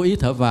thở, cố ý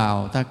thở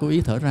vào, ta cố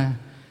ý thở ra.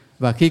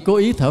 Và khi cố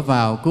ý thở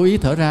vào, cố ý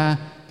thở ra,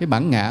 cái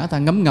bản ngã ta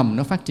ngấm ngầm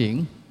nó phát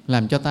triển,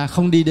 làm cho ta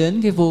không đi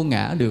đến cái vô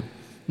ngã được.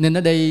 Nên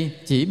ở đây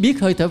chỉ biết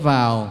hơi thở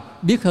vào,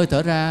 biết hơi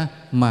thở ra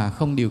mà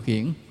không điều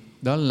khiển.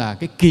 Đó là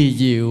cái kỳ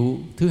diệu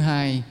thứ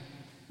hai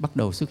bắt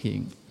đầu xuất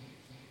hiện.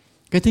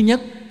 Cái thứ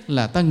nhất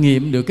là ta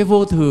nghiệm được cái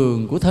vô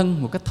thường của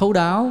thân một cách thấu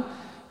đáo.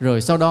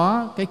 Rồi sau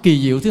đó cái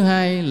kỳ diệu thứ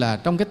hai là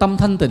trong cái tâm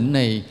thanh tịnh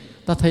này,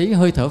 ta thấy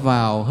hơi thở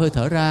vào, hơi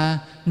thở ra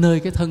nơi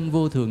cái thân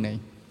vô thường này.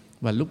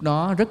 Và lúc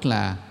đó rất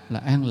là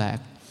an lạc.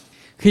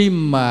 Khi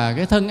mà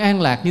cái thân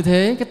an lạc như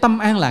thế, cái tâm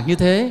an lạc như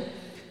thế,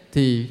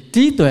 thì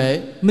trí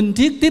tuệ, minh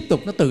triết tiếp tục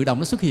nó tự động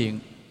nó xuất hiện.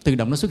 Tự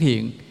động nó xuất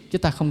hiện, chứ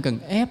ta không cần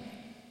ép,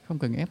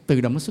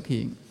 tự động nó xuất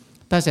hiện.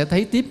 Ta sẽ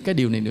thấy tiếp cái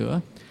điều này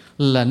nữa,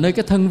 là nơi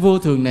cái thân vô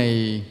thường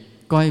này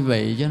coi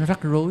vậy cho nó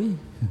rắc rối.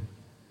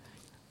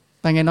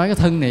 Ta nghe nói cái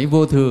thân này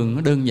vô thường,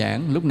 nó đơn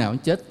giản, lúc nào nó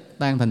chết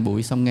tan thành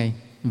bụi xong ngay.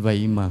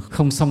 Vậy mà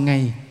không xong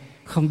ngay,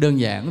 không đơn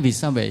giản. Vì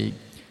sao vậy?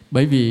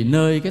 Bởi vì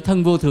nơi cái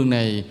thân vô thường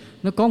này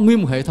nó có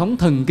nguyên một hệ thống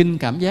thần kinh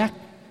cảm giác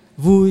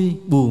vui,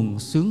 buồn,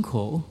 sướng,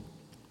 khổ.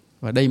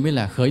 Và đây mới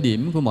là khởi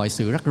điểm của mọi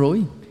sự rắc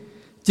rối.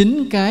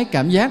 Chính cái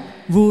cảm giác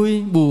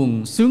vui,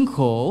 buồn, sướng,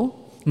 khổ,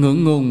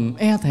 ngượng ngùng,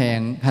 e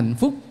thẹn, hạnh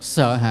phúc,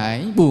 sợ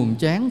hãi, buồn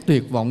chán,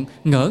 tuyệt vọng,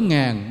 ngỡ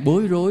ngàng,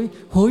 bối rối,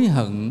 hối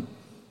hận,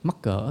 mắc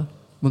cỡ,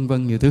 vân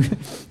vân nhiều thứ.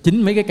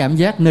 Chính mấy cái cảm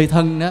giác nơi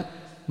thân đó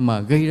mà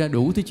gây ra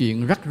đủ thứ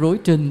chuyện rắc rối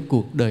trên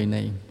cuộc đời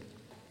này.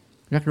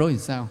 Rắc rối làm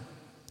sao?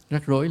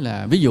 Rắc rối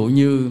là ví dụ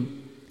như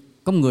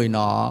có người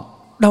nọ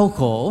đau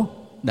khổ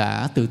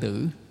đã tự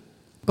tử,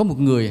 có một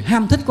người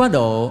ham thích quá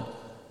độ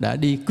đã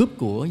đi cướp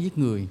của giết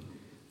người,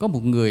 có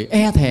một người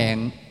e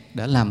thẹn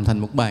đã làm thành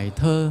một bài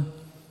thơ,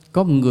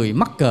 có một người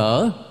mắc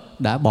cỡ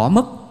đã bỏ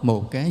mất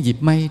một cái dịp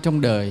may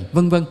trong đời,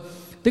 vân vân.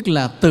 Tức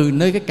là từ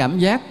nơi cái cảm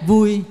giác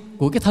vui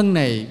của cái thân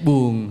này,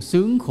 buồn,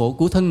 sướng, khổ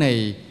của thân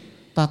này,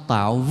 ta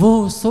tạo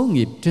vô số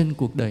nghiệp trên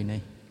cuộc đời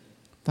này.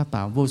 Ta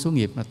tạo vô số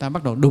nghiệp mà ta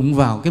bắt đầu đụng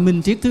vào cái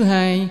minh triết thứ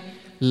hai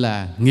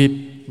là nghiệp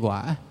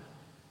quả.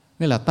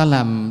 Nghĩa là ta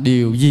làm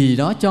điều gì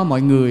đó cho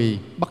mọi người,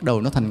 bắt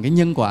đầu nó thành cái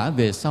nhân quả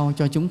về sau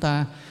cho chúng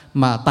ta.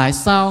 Mà tại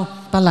sao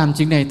ta làm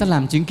chuyện này, ta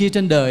làm chuyện kia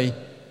trên đời?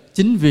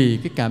 Chính vì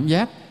cái cảm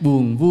giác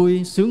buồn,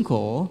 vui, sướng,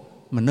 khổ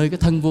mà nơi cái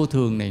thân vô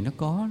thường này nó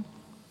có.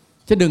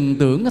 Chứ đừng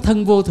tưởng cái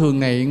thân vô thường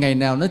này ngày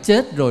nào nó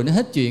chết rồi nó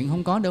hết chuyện,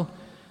 không có đâu.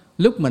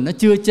 Lúc mà nó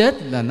chưa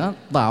chết là nó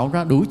tạo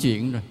ra đủ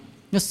chuyện rồi,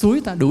 nó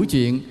xúi ta đủ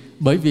chuyện.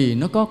 Bởi vì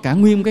nó có cả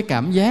nguyên cái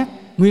cảm giác,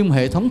 nguyên một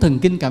hệ thống thần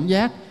kinh cảm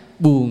giác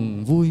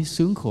buồn, vui,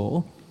 sướng,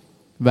 khổ.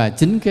 Và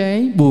chính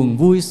cái buồn,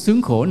 vui,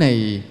 sướng, khổ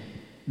này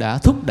đã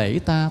thúc đẩy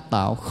ta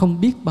tạo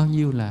không biết bao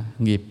nhiêu là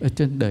nghiệp ở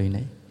trên đời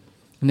này.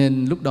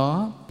 Nên lúc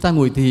đó ta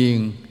ngồi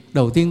thiền,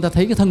 đầu tiên ta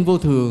thấy cái thân vô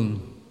thường,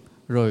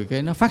 rồi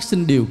cái nó phát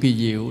sinh điều kỳ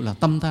diệu là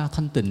tâm ta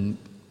thanh tịnh.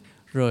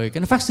 Rồi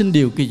cái nó phát sinh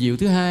điều kỳ diệu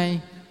thứ hai,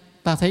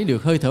 ta thấy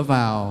được hơi thở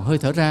vào, hơi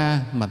thở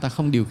ra mà ta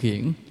không điều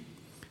khiển.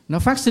 Nó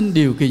phát sinh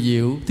điều kỳ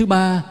diệu thứ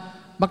ba,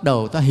 bắt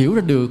đầu ta hiểu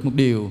ra được một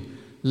điều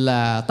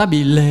là ta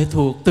bị lệ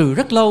thuộc từ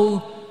rất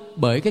lâu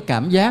bởi cái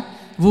cảm giác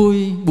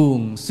vui,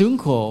 buồn, sướng,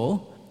 khổ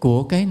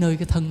của cái nơi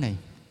cái thân này.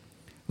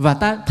 Và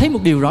ta thấy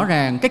một điều rõ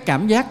ràng, cái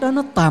cảm giác đó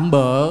nó tạm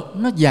bợ,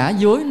 nó giả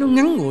dối, nó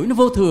ngắn ngủi, nó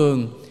vô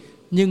thường,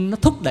 nhưng nó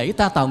thúc đẩy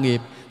ta tạo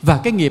nghiệp. Và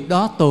cái nghiệp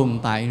đó tồn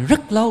tại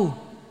rất lâu,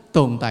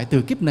 tồn tại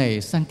từ kiếp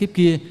này sang kiếp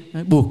kia,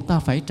 buộc ta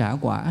phải trả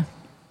quả.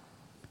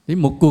 Thì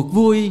một cuộc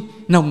vui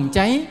nồng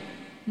cháy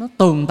nó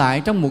tồn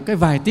tại trong một cái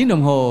vài tiếng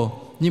đồng hồ,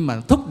 nhưng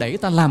mà thúc đẩy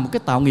ta làm một cái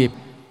tạo nghiệp,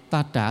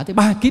 ta trả tới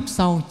 3 kiếp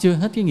sau chưa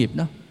hết cái nghiệp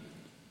đó,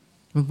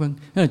 vân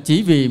vân.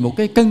 Chỉ vì một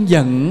cái cơn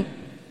giận,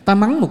 ta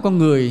mắng một con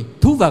người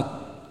thú vật,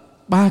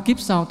 3 kiếp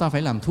sau ta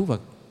phải làm thú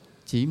vật.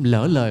 Chỉ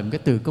lỡ lời một cái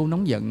từ câu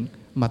nóng giận,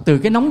 mà từ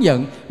cái nóng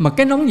giận, mà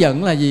cái nóng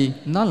giận là gì?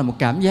 Nó là một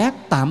cảm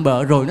giác tạm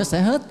bợ rồi nó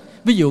sẽ hết.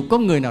 Ví dụ có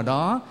người nào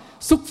đó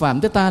xúc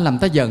phạm tới ta, làm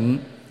ta giận,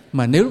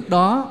 mà nếu lúc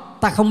đó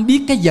ta không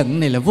biết cái giận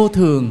này là vô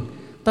thường,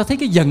 ta thấy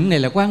cái giận này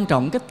là quan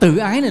trọng, cái tự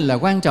ái này là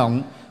quan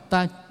trọng,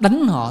 ta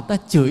đánh họ, ta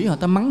chửi họ,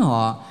 ta mắng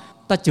họ,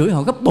 ta chửi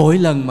họ gấp bội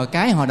lần mà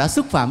cái họ đã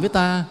xúc phạm với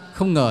ta,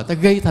 không ngờ ta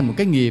gây thành một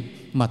cái nghiệp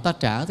mà ta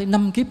trả tới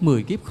 5 kiếp,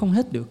 10 kiếp không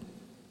hết được,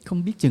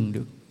 không biết chừng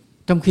được.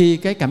 Trong khi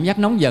cái cảm giác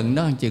nóng giận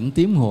đó chừng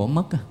tiếng hộ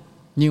mất,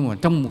 nhưng mà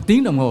trong 1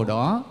 tiếng đồng hồ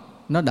đó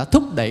nó đã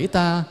thúc đẩy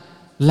ta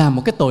làm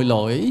một cái tội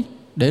lỗi,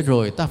 để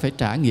rồi ta phải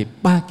trả nghiệp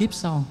 3 kiếp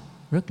sau,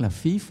 rất là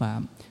phí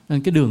phạm.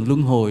 Nên cái đường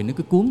luân hồi nó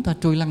cứ cuốn ta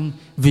trôi lăn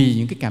vì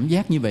những cái cảm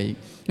giác như vậy.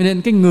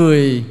 Nên cái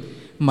người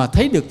mà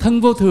thấy được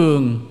thân vô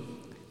thường,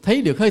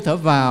 thấy được hơi thở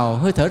vào,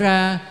 hơi thở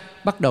ra,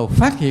 bắt đầu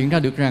phát hiện ra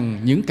được rằng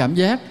những cảm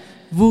giác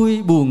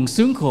vui, buồn,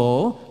 sướng,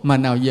 khổ mà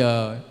nào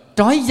giờ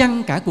trói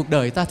giăng cả cuộc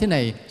đời ta thế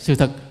này, sự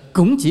thật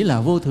cũng chỉ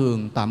là vô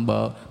thường, tạm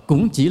bợ,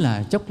 cũng chỉ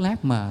là chốc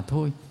lát mà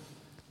thôi.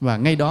 Và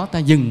ngay đó ta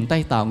dừng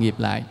tay tạo nghiệp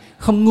lại,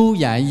 không ngu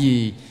dại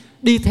gì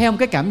đi theo một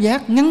cái cảm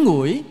giác ngắn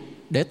ngủi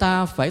để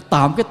ta phải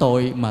tạo một cái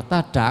tội mà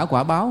ta trả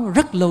quả báo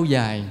rất lâu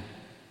dài.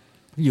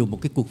 Ví dụ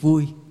một cái cuộc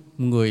vui,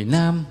 một người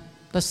nam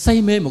ta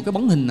say mê một cái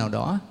bóng hình nào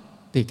đó,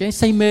 thì cái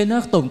say mê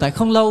nó tồn tại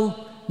không lâu,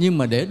 nhưng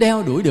mà để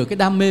đeo đuổi được cái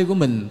đam mê của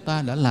mình,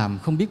 ta đã làm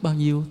không biết bao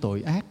nhiêu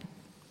tội ác.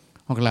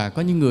 Hoặc là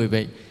có những người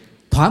vậy,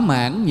 thỏa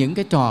mãn những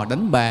cái trò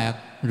đánh bạc,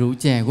 rượu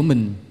chè của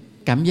mình,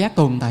 cảm giác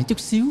tồn tại chút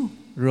xíu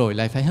rồi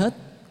lại phải hết,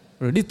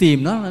 rồi đi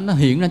tìm nó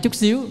hiện ra chút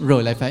xíu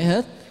rồi lại phải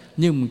hết.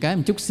 Nhưng một cái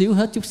một chút xíu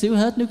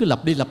hết, nếu cứ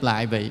lặp đi lặp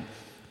lại vậy,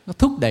 nó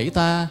thúc đẩy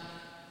ta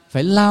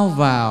phải lao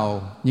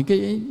vào những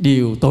cái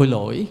điều tội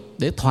lỗi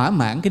để thỏa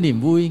mãn cái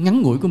niềm vui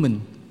ngắn ngủi của mình.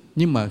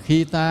 Nhưng mà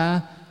khi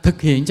ta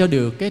thực hiện cho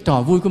được cái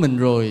trò vui của mình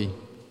rồi,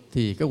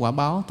 thì cái quả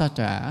báo ta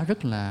trả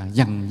rất là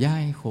dằn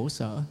dai khổ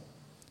sở.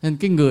 Nên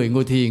cái người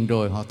ngồi thiền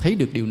rồi họ thấy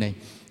được điều này,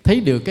 thấy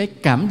được cái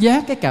cảm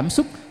giác, cái cảm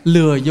xúc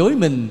lừa dối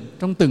mình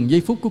trong từng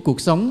giây phút của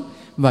cuộc sống,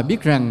 và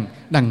biết rằng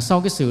đằng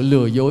sau cái sự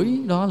lừa dối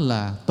đó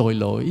là tội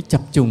lỗi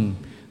chập trùng,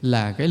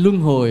 là cái luân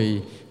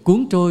hồi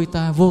cuốn trôi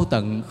ta vô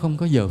tận, không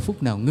có giờ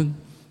phút nào ngưng.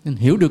 Nên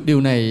hiểu được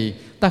điều này,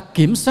 ta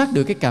kiểm soát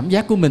được cái cảm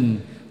giác của mình,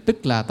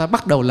 tức là ta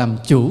bắt đầu làm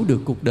chủ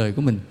được cuộc đời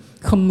của mình,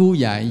 không ngu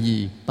dại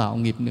gì tạo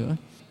nghiệp nữa.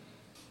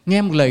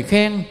 Nghe một lời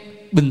khen,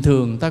 bình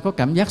thường ta có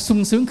cảm giác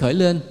sung sướng khởi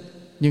lên,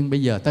 nhưng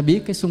bây giờ ta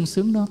biết cái sung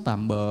sướng đó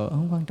tạm bợ,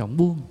 không quan trọng,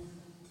 buông.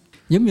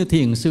 Giống như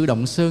Thiền sư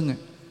Động Sơn,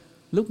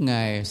 lúc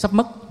Ngài sắp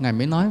mất, Ngài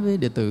mới nói với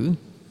đệ tử: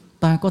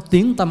 ta có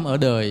tiếng tâm ở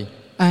đời,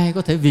 ai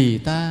có thể vì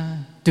ta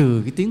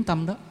trừ cái tiếng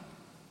tâm đó?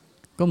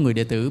 Có người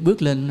đệ tử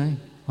bước lên nói: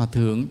 Hòa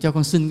thượng cho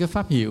con xin cái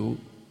pháp hiệu.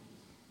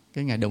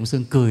 Cái Ngài Động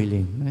Sơn cười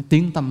liền, nói: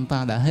 tiếng tâm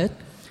ta đã hết.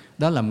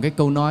 Đó là một cái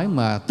câu nói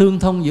mà tương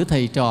thông giữa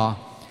thầy trò.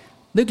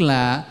 Tức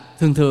là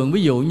thường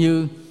ví dụ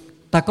như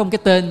ta có một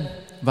cái tên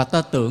và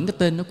ta tưởng cái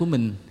tên đó của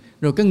mình,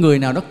 rồi cái người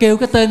nào đó kêu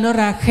cái tên nó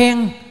ra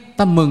khen,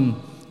 ta mừng.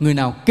 Người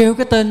nào kêu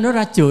cái tên nó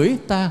ra chửi,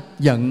 ta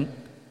giận.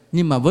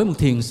 Nhưng mà với một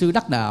thiền sư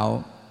đắc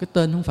đạo, cái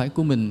tên không phải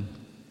của mình,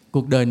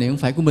 cuộc đời này không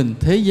phải của mình,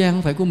 thế gian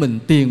không phải của mình,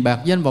 tiền bạc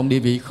danh vọng địa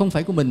vị không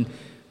phải của mình.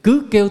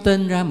 Cứ kêu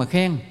tên ra mà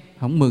khen,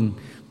 không mừng.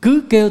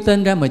 Cứ kêu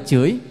tên ra mà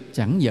chửi,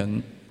 chẳng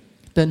giận.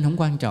 Tên không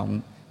quan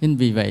trọng. Nên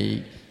vì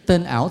vậy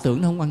tên ảo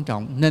tưởng nó không quan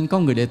trọng. Nên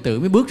con người đệ tử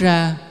mới bước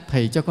ra: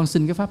 thầy cho con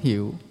xin cái pháp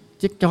hiệu.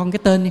 Chứ cho con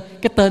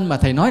cái tên mà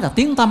thầy nói là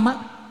tiếng tâm á,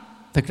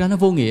 thực ra nó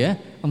vô nghĩa.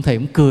 Ông thầy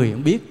cũng cười,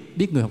 ông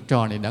biết người học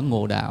trò này đã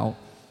ngộ đạo,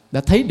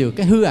 đã thấy được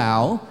cái hư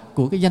ảo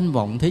của cái danh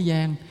vọng thế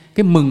gian,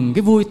 cái mừng,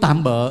 cái vui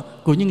tạm bợ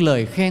của những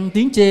lời khen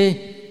tiếng chê.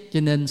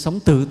 Cho nên sống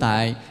tự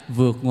tại,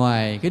 vượt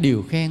ngoài cái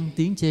điều khen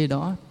tiếng chê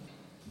đó.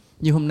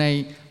 Như hôm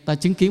nay ta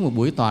chứng kiến một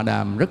buổi tọa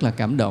đàm rất là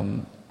cảm động.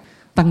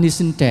 Tăng ni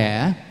sinh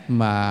trẻ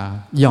mà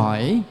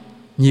giỏi,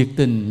 nhiệt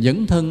tình,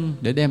 dấn thân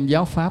để đem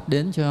giáo pháp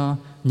đến cho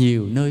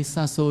nhiều nơi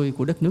xa xôi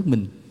của đất nước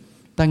mình.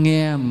 Ta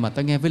nghe mà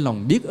ta nghe với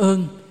lòng biết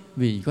ơn,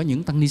 vì có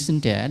những tăng ni sinh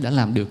trẻ đã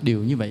làm được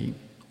điều như vậy.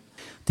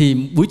 Thì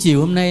buổi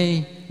chiều hôm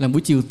nay là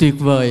buổi chiều tuyệt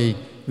vời,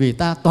 vì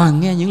ta toàn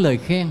nghe những lời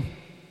khen.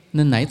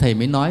 Nên nãy thầy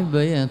mới nói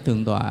với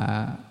thượng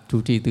tọa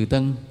trụ trì Từ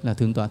Tân là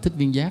thượng tọa Thích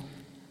Viên Giác,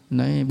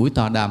 nói buổi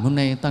tọa đàm hôm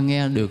nay ta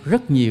nghe được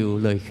rất nhiều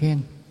lời khen,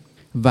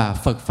 và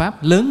Phật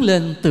Pháp lớn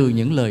lên từ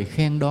những lời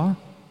khen đó.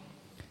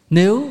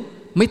 Nếu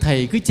mấy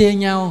thầy cứ chê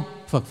nhau,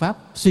 Phật Pháp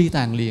suy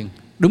tàn liền.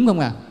 Đúng không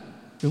ạ?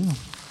 Đúng không?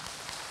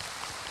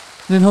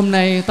 Nên hôm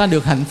nay ta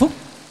được hạnh phúc,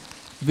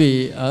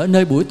 vì ở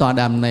nơi buổi tọa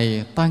đàm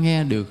này ta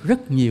nghe được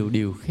rất nhiều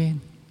điều khen,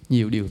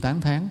 nhiều điều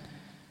tán thán.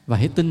 Và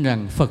hãy tin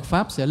rằng Phật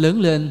Pháp sẽ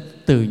lớn lên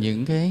từ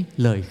những cái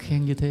lời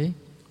khen như thế.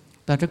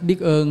 Ta rất biết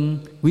ơn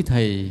quý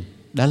thầy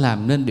đã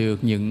làm nên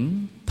được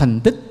những thành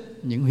tích,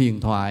 những huyền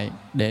thoại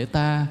để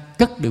ta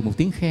cất được một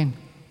tiếng khen.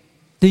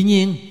 Tuy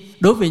nhiên,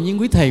 đối với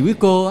những quý thầy quý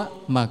cô á,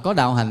 mà có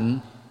đạo hạnh,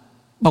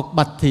 bộc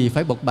bạch thì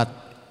phải bộc bạch,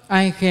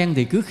 ai khen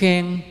thì cứ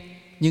khen.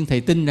 Nhưng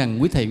thầy tin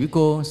rằng quý thầy quý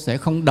cô sẽ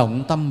không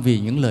động tâm vì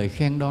những lời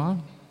khen đó.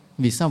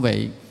 Vì sao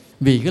vậy?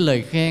 Vì cái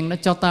lời khen nó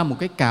cho ta một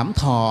cái cảm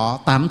thọ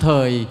tạm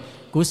thời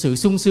của sự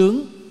sung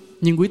sướng.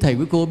 Nhưng quý thầy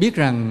quý cô biết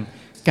rằng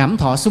cảm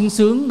thọ sung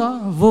sướng đó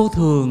vô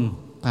thường,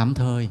 tạm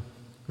thời,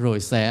 rồi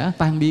sẽ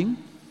tan biến.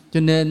 Cho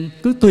nên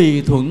cứ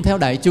tùy thuận theo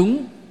đại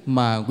chúng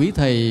mà quý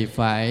thầy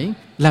phải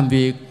làm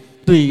việc,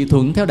 tùy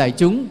thuận theo đại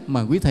chúng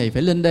mà quý thầy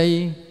phải lên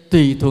đây,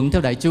 tùy thuận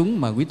theo đại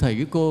chúng mà quý thầy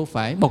quý cô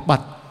phải bộc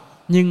bạch.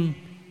 Nhưng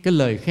cái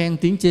lời khen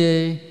tiếng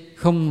chê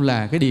không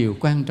là cái điều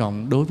quan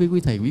trọng đối với quý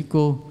thầy quý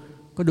cô.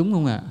 Có đúng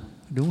không ạ?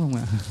 Đúng không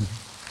ạ?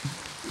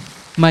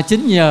 Mà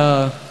chính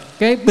nhờ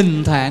cái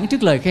bình thản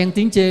trước lời khen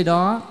tiếng chê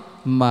đó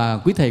mà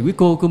quý thầy quý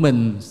cô của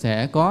mình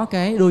sẽ có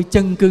cái đôi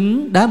chân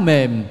cứng đá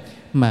mềm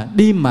mà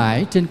đi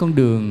mãi trên con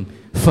đường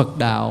Phật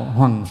đạo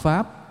hoằng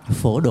pháp,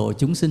 phổ độ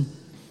chúng sinh.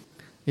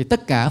 Thì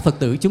tất cả Phật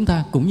tử chúng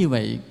ta cũng như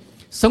vậy.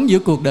 Sống giữa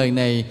cuộc đời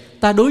này,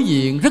 ta đối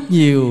diện rất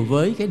nhiều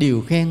với cái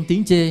điều khen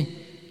tiếng chê.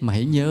 Mà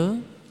hãy nhớ,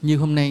 như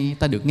hôm nay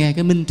ta được nghe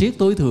cái minh triết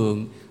tối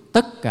thượng,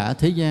 tất cả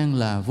thế gian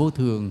là vô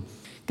thường.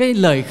 Cái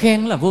lời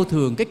khen là vô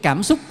thường, cái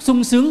cảm xúc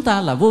sung sướng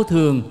ta là vô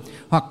thường,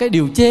 hoặc cái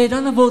điều chê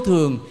đó nó vô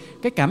thường,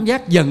 cái cảm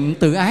giác giận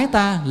tự ái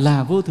ta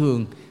là vô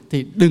thường.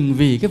 Thì đừng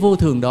vì cái vô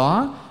thường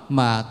đó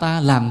mà ta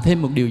làm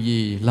thêm một điều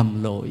gì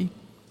lầm lỗi.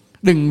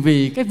 Đừng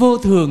vì cái vô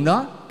thường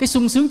đó, cái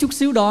sung sướng chút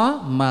xíu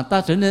đó mà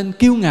ta trở nên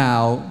kiêu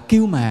ngạo,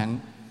 kiêu mạn.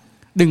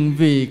 Đừng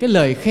vì cái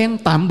lời khen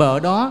tạm bợ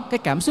đó, cái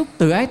cảm xúc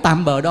tự ái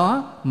tạm bợ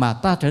đó mà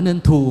ta trở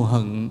nên thù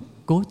hận,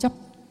 cố chấp.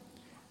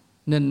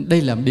 Nên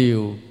đây là một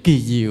điều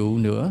kỳ diệu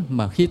nữa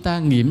mà khi ta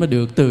nghiệm ra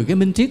được từ cái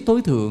minh triết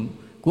tối thượng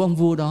của ông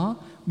vua đó,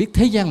 biết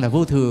thế gian là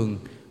vô thường,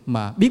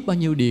 mà biết bao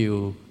nhiêu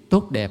điều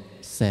tốt đẹp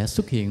sẽ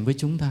xuất hiện với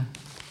chúng ta.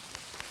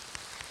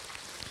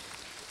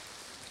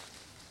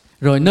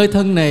 Rồi nơi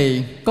thân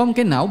này có một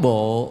cái não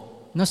bộ,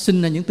 nó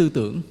sinh ra những tư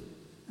tưởng.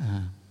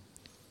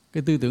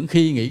 Cái tư tưởng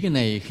khi nghĩ cái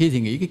này, khi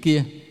thì nghĩ cái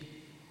kia.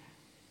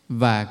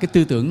 Và cái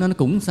tư tưởng nó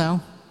cũng sao?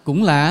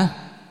 Cũng là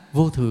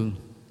vô thường.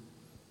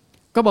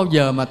 Có bao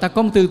giờ mà ta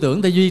có một tư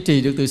tưởng ta duy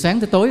trì được từ sáng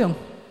tới tối không?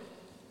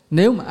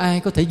 Nếu mà ai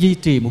có thể duy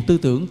trì một tư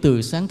tưởng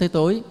từ sáng tới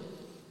tối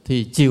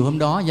thì chiều hôm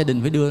đó gia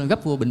đình phải đưa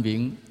gấp vô bệnh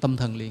viện tâm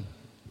thần liền,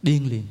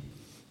 điên liền.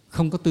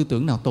 Không có tư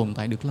tưởng nào tồn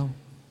tại được lâu.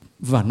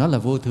 Và nó là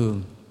vô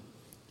thường.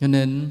 Cho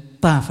nên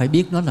ta phải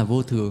biết nó là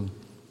vô thường.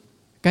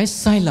 Cái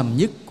sai lầm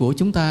nhất của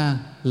chúng ta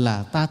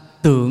là ta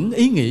tưởng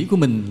ý nghĩ của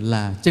mình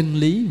là chân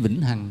lý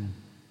vĩnh hằng.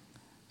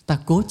 Ta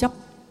cố chấp,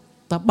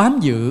 ta bám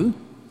giữ,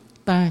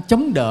 ta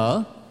chống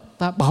đỡ,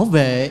 ta bảo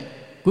vệ.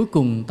 Cuối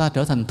cùng ta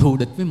trở thành thù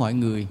địch với mọi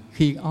người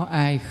khi có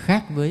ai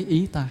khác với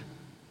ý ta.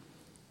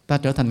 Ta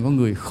trở thành con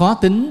người khó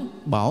tính,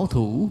 bảo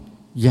thủ,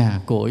 già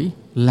cỗi,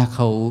 lạc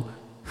hậu,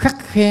 khắt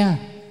khe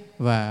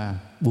và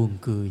buồn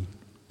cười.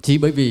 Chỉ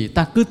bởi vì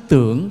ta cứ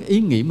tưởng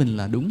ý nghĩ mình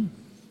là đúng.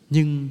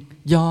 Nhưng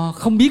do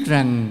không biết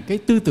rằng cái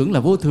tư tưởng là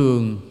vô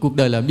thường, cuộc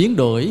đời là biến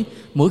đổi,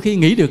 mỗi khi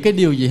nghĩ được cái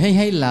điều gì hay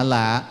hay lạ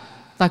lạ,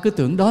 ta cứ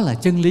tưởng đó là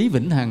chân lý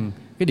vĩnh hằng.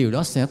 Cái điều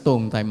đó sẽ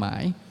tồn tại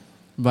mãi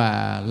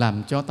và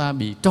làm cho ta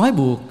bị trói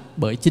buộc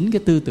bởi chính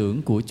cái tư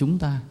tưởng của chúng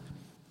ta.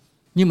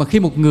 Nhưng mà khi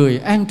một người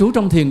an trú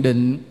trong thiền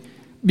định,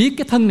 biết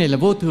cái thân này là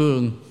vô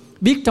thường,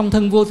 biết trong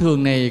thân vô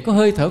thường này có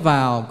hơi thở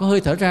vào, có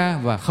hơi thở ra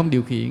và không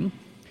điều khiển,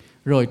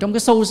 rồi trong cái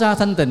sâu xa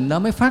thanh tịnh đó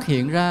mới phát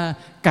hiện ra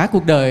cả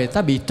cuộc đời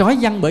ta bị trói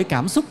giăng bởi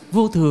cảm xúc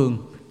vô thường.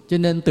 Cho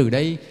nên từ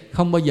đây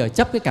không bao giờ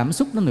chấp cái cảm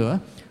xúc đó nữa.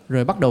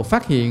 Rồi bắt đầu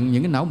phát hiện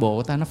những cái não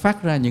bộ ta nó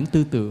phát ra những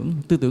tư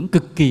tưởng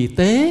cực kỳ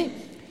tế.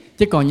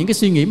 Chứ còn những cái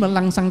suy nghĩ mà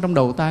lăng xăng trong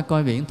đầu ta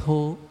coi vậy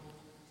thô.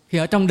 Khi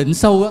ở trong định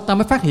sâu ta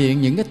mới phát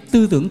hiện những cái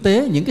tư tưởng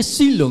tế, những cái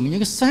suy luận, những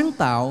cái sáng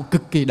tạo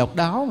cực kỳ độc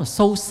đáo và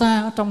sâu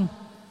xa ở trong.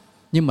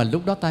 Nhưng mà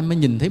lúc đó ta mới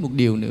nhìn thấy một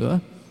điều nữa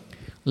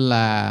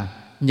là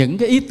những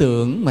cái ý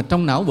tưởng mà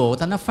trong não bộ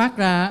ta nó phát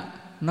ra,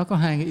 nó có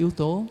hai cái yếu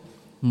tố.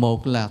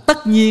 Một là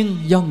tất nhiên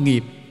do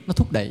nghiệp nó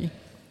thúc đẩy.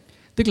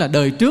 Tức là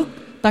đời trước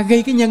ta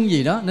gây cái nhân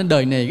gì đó nên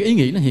đời này cái ý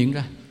nghĩ nó hiện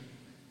ra.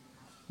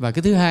 Và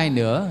cái thứ hai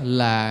nữa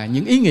là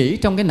những ý nghĩ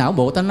trong cái não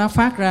bộ ta nó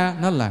phát ra,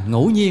 nó là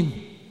ngẫu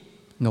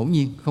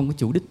nhiên, không có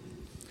chủ đích.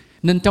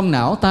 Nên trong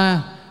não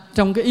ta,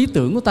 trong cái ý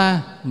tưởng của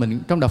ta, mình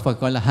trong đạo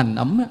Phật gọi là hành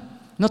ấm á,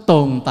 nó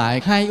tồn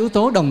tại hai yếu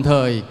tố đồng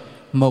thời.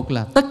 Một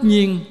là tất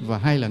nhiên và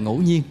hai là ngẫu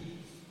nhiên.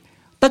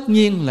 Tất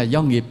nhiên là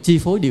do nghiệp chi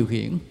phối điều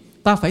khiển.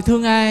 Ta phải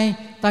thương ai,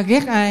 ta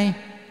ghét ai,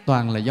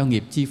 toàn là do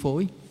nghiệp chi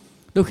phối.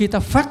 Đôi khi ta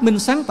phát minh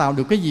sáng tạo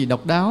được cái gì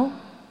độc đáo,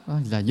 đó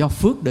là do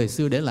phước đời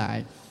xưa để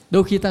lại.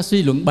 Đôi khi ta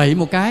suy luận bậy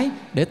một cái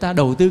để ta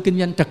đầu tư kinh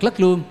doanh trật lất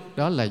luôn,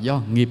 đó là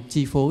do nghiệp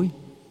chi phối.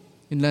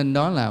 Nên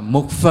đó là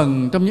một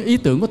phần trong những ý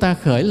tưởng của ta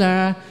khởi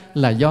ra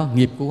là do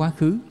nghiệp của quá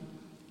khứ.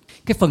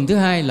 Cái phần thứ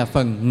hai là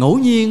phần ngẫu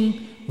nhiên,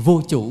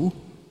 vô chủ,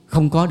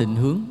 không có định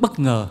hướng, bất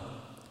ngờ.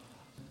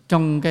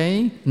 Trong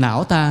cái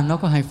não ta nó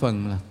có hai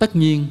phần là tất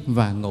nhiên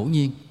và ngẫu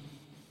nhiên.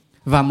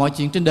 Và mọi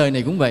chuyện trên đời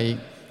này cũng vậy.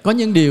 Có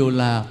những điều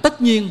là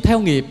tất nhiên theo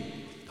nghiệp.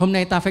 Hôm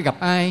nay ta phải gặp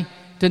ai,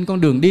 trên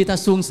con đường đi ta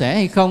suôn sẻ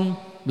hay không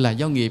là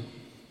do nghiệp.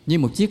 Như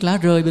một chiếc lá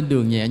rơi bên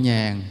đường nhẹ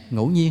nhàng,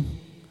 ngẫu nhiên,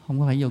 không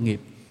có phải do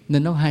nghiệp.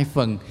 Nên nó hai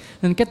phần.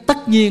 Nên cái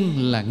tất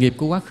nhiên là nghiệp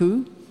của quá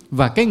khứ,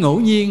 và cái ngẫu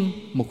nhiên,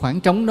 một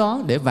khoảng trống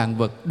đó để vạn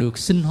vật được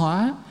sinh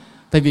hóa.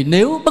 Tại vì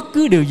nếu bất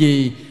cứ điều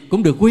gì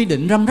cũng được quy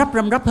định răm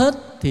rắp hết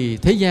thì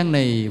thế gian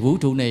này, vũ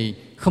trụ này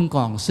không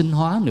còn sinh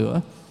hóa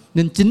nữa.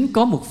 Nên chính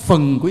có một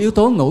phần của yếu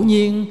tố ngẫu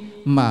nhiên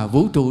mà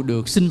vũ trụ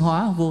được sinh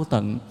hóa vô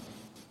tận.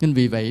 Nên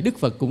vì vậy Đức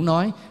Phật cũng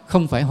nói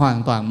không phải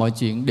hoàn toàn mọi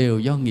chuyện đều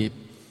do nghiệp.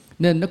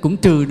 Nên nó cũng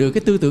trừ được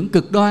cái tư tưởng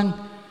cực đoan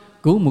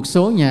của một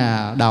số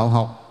nhà đạo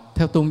học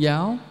theo tôn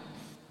giáo.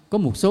 Có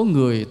một số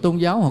người tôn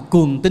giáo họ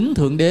cuồng tín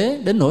Thượng Đế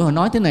đến nỗi họ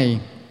nói thế này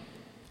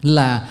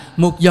là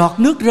một giọt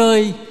nước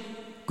rơi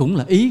cũng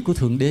là ý của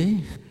Thượng Đế,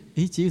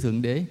 ý chí của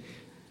Thượng Đế.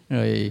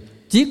 Rồi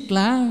chiếc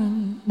lá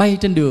bay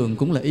trên đường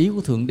cũng là ý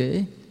của Thượng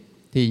Đế.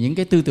 Thì những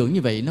cái tư tưởng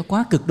như vậy nó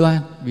quá cực đoan,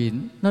 vì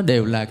nó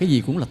đều là cái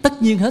gì cũng là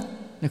tất nhiên hết.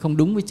 Nó không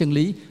đúng với chân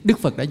lý Đức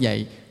Phật đã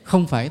dạy.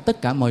 Không phải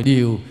tất cả mọi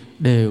điều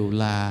đều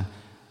là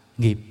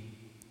nghiệp.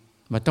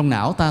 Và trong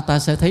não ta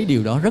sẽ thấy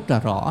điều đó rất là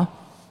rõ.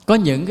 Có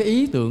những cái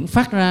ý tưởng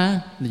phát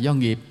ra là do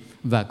nghiệp,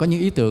 và có những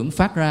ý tưởng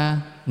phát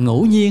ra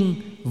ngẫu nhiên,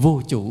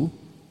 vô chủ.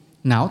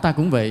 Não ta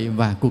cũng vậy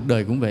và cuộc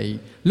đời cũng vậy.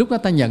 Lúc đó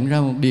ta nhận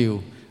ra một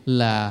điều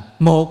là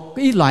một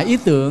cái loại ý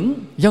tưởng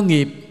do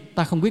nghiệp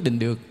ta không quyết định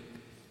được.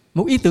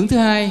 Một ý tưởng thứ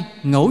hai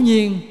ngẫu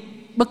nhiên,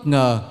 bất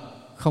ngờ,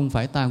 không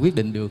phải ta quyết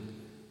định được.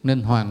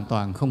 Nên hoàn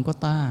toàn không có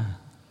ta.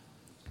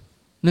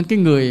 Nên cái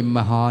người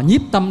mà họ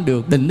nhiếp tâm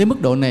được định đến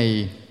mức độ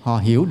này, họ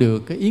hiểu được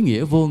cái ý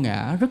nghĩa vô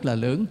ngã rất là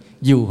lớn.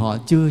 Dù họ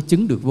chưa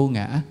chứng được vô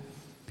ngã,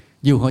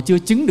 dù họ chưa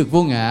chứng được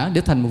vô ngã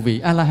để thành một vị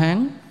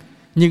A-la-hán,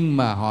 nhưng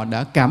mà họ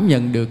đã cảm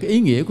nhận được cái ý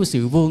nghĩa của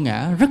sự vô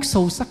ngã rất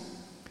sâu sắc.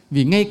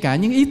 Vì ngay cả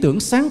những ý tưởng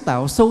sáng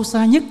tạo sâu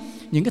xa nhất,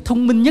 những cái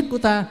thông minh nhất của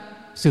ta,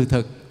 sự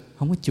thật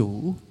không có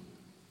chủ.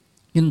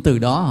 Nhưng từ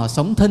đó họ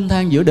sống thênh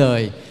thang giữa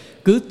đời,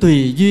 cứ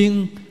tùy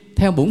duyên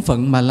theo bổn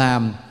phận mà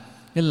làm.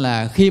 Nên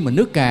là khi mà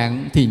nước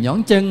cạn thì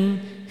nhón chân,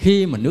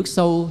 khi mà nước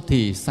sâu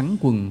thì xắn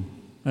quần.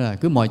 Là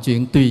cứ mọi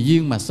chuyện tùy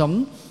duyên mà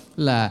sống,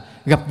 là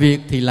gặp việc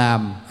thì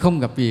làm, không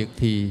gặp việc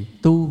thì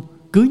tu.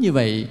 Cứ như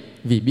vậy,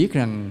 vì biết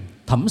rằng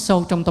thẳm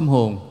sâu trong tâm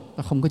hồn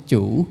ta không có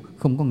chủ,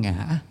 không có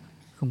ngã,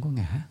 không có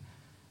ngã.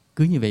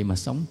 Cứ như vậy mà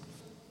sống.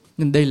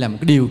 Nên đây là một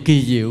cái điều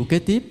kỳ diệu kế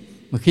tiếp,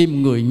 mà khi một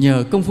người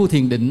nhờ công phu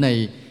thiền định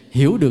này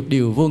hiểu được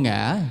điều vô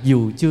ngã,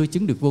 dù chưa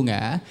chứng được vô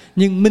ngã,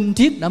 nhưng minh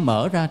triết đã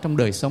mở ra trong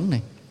đời sống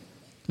này.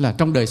 Là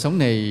trong đời sống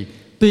này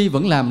tuy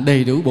vẫn làm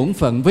đầy đủ bổn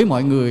phận với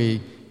mọi người,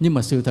 nhưng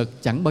mà sự thật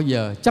chẳng bao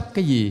giờ chấp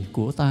cái gì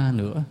của ta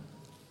nữa.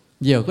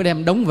 Giờ có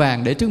đem đống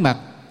vàng để trước mặt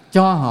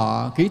cho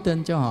họ, ký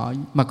tên cho họ,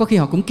 mà có khi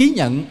họ cũng ký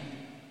nhận,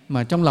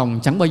 mà trong lòng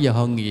chẳng bao giờ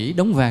họ nghĩ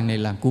đống vàng này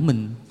là của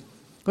mình.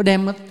 Có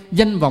đem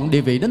danh vọng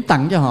địa vị đến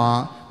tặng cho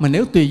họ, mà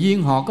nếu tùy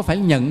duyên họ có phải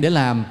nhận để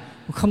làm,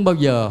 không bao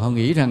giờ họ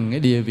nghĩ rằng cái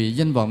địa vị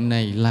danh vọng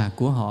này là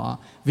của họ.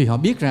 Vì họ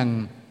biết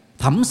rằng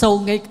thẳm sâu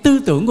ngay tư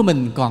tưởng của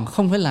mình còn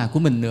không phải là của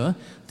mình nữa.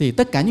 Thì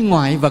tất cả những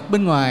ngoại vật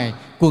bên ngoài,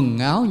 quần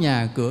áo,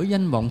 nhà cửa,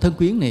 danh vọng, thân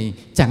quyến này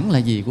chẳng là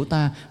gì của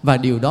ta. Và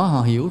điều đó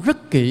họ hiểu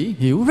rất kỹ,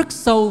 hiểu rất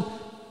sâu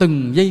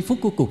từng giây phút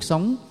của cuộc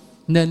sống.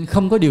 Nên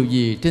không có điều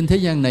gì trên thế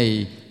gian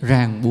này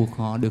ràng buộc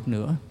họ được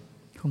nữa.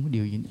 Không có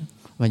điều gì nữa.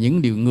 Và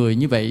những điều người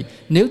như vậy,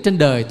 nếu trên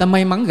đời ta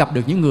may mắn gặp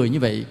được những người như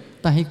vậy,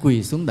 ta hãy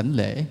quỳ xuống đảnh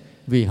lễ.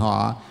 Vì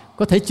họ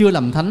có thể chưa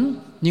làm thánh,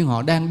 nhưng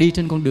họ đang đi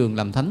trên con đường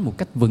làm thánh một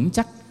cách vững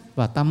chắc.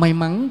 Và ta may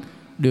mắn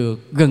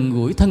được gần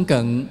gũi thân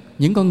cận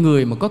những con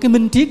người mà có cái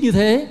minh triết như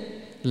thế,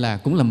 là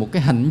cũng là một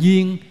cái hạnh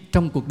duyên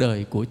trong cuộc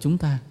đời của chúng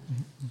ta.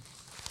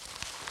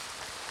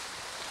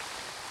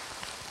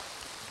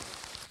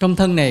 Trong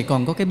thân này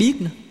còn có cái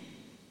biết nữa.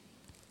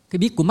 Cái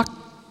biết của mắt,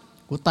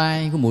 của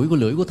tai, của mũi, của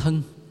lưỡi, của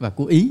thân và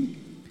của ý.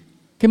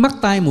 Cái mắt,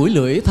 tai, mũi,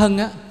 lưỡi, thân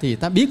á, thì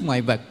ta biết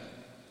ngoại vật.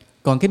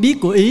 Còn cái biết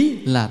của ý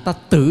là ta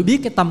tự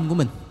biết cái tâm của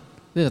mình.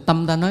 Tức là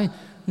tâm ta nói: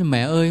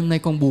 mẹ ơi, hôm nay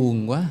con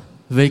buồn quá.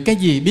 Vì cái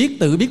gì biết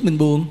tự biết mình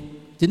buồn?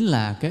 Chính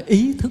là cái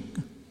ý thức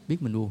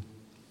biết mình buồn.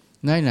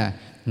 Nói là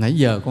nãy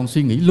giờ con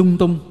suy nghĩ lung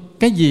tung.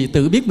 Cái gì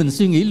tự biết mình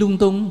suy nghĩ lung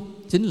tung?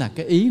 Chính là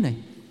cái ý này.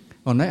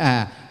 Còn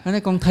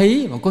nói con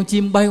thấy một con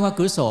chim bay qua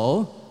cửa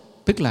sổ,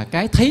 tức là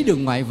cái thấy được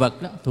ngoại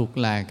vật đó, thuộc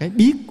là cái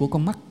biết của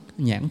con mắt,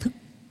 nhãn thức.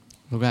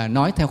 Hoặc là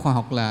nói theo khoa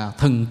học là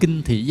thần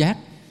kinh thị giác.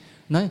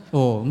 Nói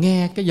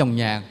nghe cái dòng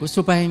nhạc của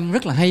Chopin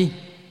rất là hay.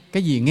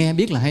 Cái gì nghe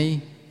biết là hay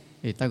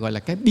thì ta gọi là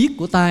cái biết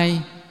của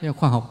tai. Theo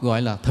khoa học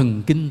gọi là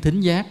thần kinh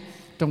thính giác.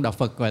 Trong đạo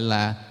Phật gọi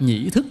là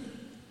nhĩ thức.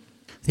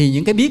 Thì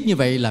những cái biết như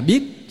vậy là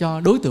biết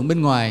cho đối tượng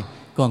bên ngoài.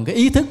 Còn cái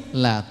ý thức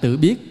là tự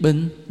biết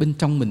bên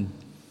trong mình.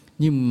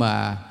 Nhưng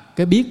mà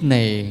cái biết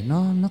này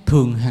nó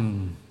thường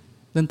hằng,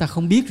 nên ta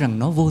không biết rằng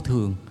nó vô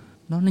thường.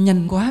 Nó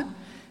nhanh quá.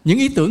 Những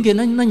ý tưởng kia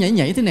nó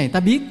nhảy thế này,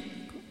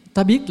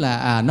 ta biết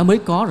là nó mới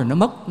có rồi nó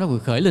mất, nó vừa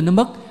khởi lên nó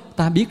mất.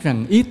 Ta biết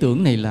rằng ý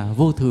tưởng này là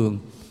vô thường.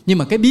 Nhưng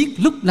mà cái biết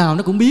lúc nào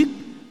nó cũng biết,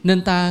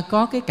 nên ta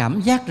có cái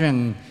cảm giác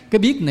rằng cái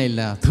biết này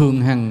là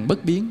thường hằng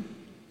bất biến.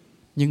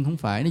 Nhưng không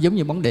phải, nó giống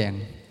như bóng đèn.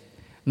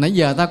 Nãy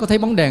giờ ta có thấy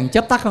bóng đèn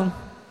chớp tắt không?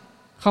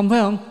 Không, phải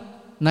không?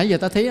 Nãy giờ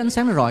ta thấy ánh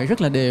sáng nó rọi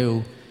rất là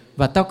đều,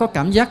 và ta có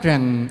cảm giác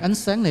rằng ánh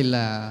sáng này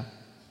là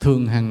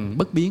thường hằng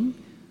bất biến.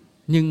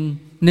 Nhưng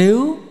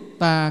nếu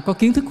ta có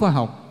kiến thức khoa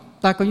học,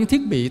 ta có những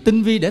thiết bị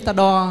tinh vi để ta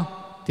đo,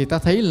 thì ta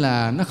thấy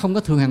là nó không có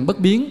thường hằng bất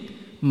biến,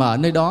 mà ở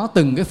nơi đó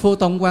từng cái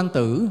photon quang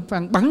tử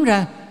bắn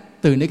ra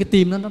từ nơi cái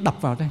tim nó đập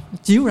vào đây, nó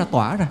chiếu ra,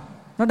 tỏa ra,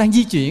 nó đang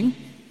di chuyển.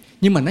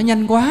 Nhưng mà nó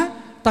nhanh quá,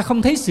 ta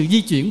không thấy sự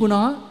di chuyển của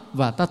nó,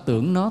 và ta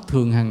tưởng nó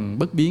thường hằng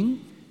bất biến.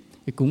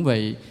 Thì cũng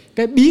vậy,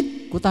 cái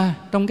biết của ta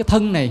trong cái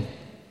thân này,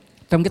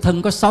 trong cái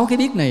thân có 6 cái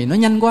biết này, nó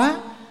nhanh quá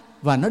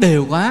và nó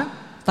đều quá,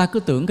 ta cứ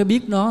tưởng cái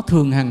biết nó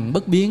thường hằng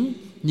bất biến.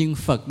 Nhưng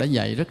Phật đã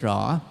dạy rất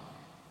rõ: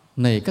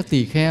 này các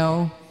tỳ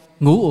kheo,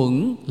 ngũ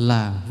uẩn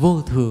là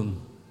vô thường.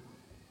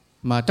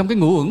 Mà trong cái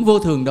ngũ uẩn vô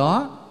thường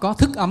đó có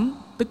thức ấm,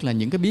 tức là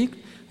những cái biết.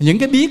 Những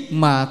cái biết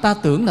mà ta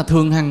tưởng là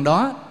thường hằng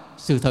đó,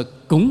 sự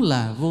thật cũng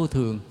là vô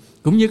thường.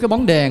 Cũng như cái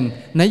bóng đèn,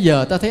 nãy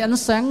giờ ta thấy ánh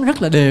sáng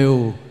rất là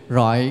đều,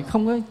 rọi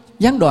không có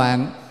gián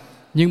đoạn.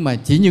 Nhưng mà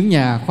chỉ những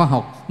nhà khoa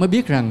học mới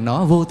biết rằng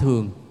nó vô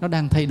thường, nó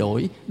đang thay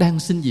đổi, đang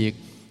sinh diệt.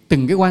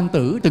 Từng cái quang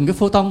tử, từng cái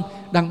photon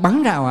đang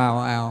bắn ra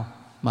ào ào,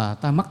 mà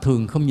ta mắt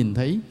thường không nhìn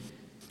thấy.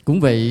 Cũng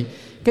vậy,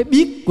 cái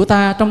biết của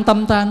ta trong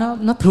tâm ta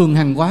nó thường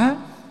hằng quá,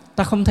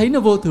 ta không thấy nó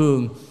vô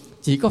thường.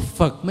 Chỉ có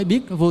Phật mới biết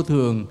nó vô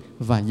thường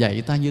và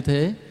dạy ta như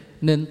thế,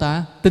 nên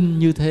ta tin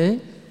như thế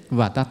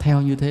và ta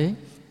theo như thế.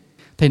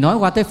 Thầy nói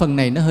qua tới phần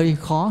này nó hơi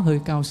khó, hơi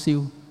cao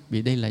siêu,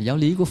 vì đây là giáo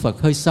lý của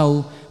Phật hơi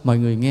sâu. Mọi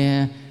người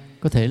nghe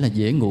có thể là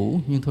dễ ngủ,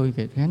 nhưng thôi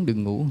ráng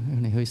đừng ngủ,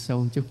 cái này hơi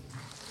sâu chút.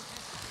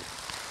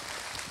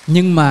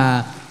 Nhưng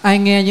mà ai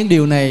nghe những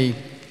điều này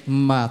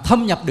mà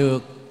thâm nhập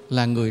được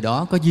là người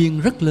đó có duyên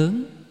rất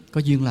lớn,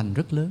 có duyên lành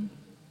rất lớn.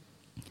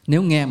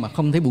 Nếu nghe mà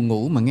không thấy buồn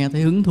ngủ, mà nghe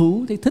thấy hứng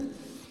thú, thấy thích,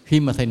 khi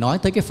mà thầy nói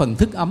tới cái phần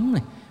thức ấm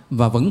này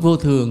và vẫn vô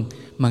thường,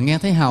 mà nghe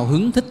thấy hào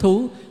hứng, thích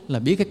thú, là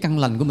biết cái căn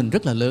lành của mình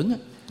rất là lớn.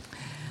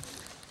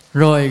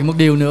 Rồi một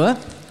điều nữa,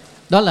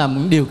 đó là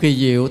một điều kỳ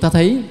diệu. Ta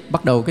thấy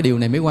bắt đầu cái điều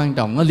này mới quan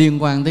trọng, nó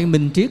liên quan tới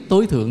minh triết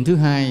tối thượng thứ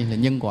hai là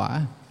nhân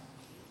quả.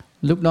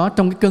 Lúc đó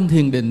trong cái cơn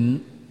thiền định,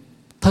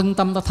 thân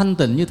tâm ta thanh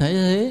tịnh như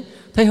thế,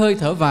 thấy hơi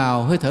thở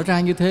vào, hơi thở ra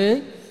như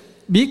thế,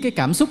 biết cái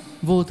cảm xúc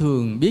vô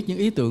thường, biết những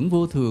ý tưởng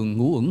vô thường,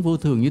 ngũ uẩn vô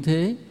thường như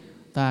thế,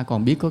 ta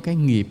còn biết có cái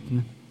nghiệp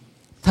nữa.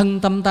 thân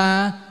tâm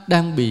ta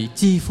đang bị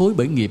chi phối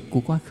bởi nghiệp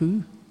của quá khứ.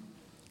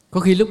 Có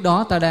khi lúc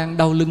đó ta đang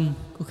đau lưng,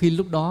 có khi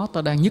lúc đó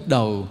ta đang nhức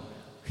đầu,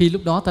 khi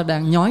lúc đó ta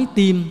đang nhói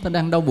tim, ta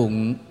đang đau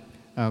bụng,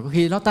 có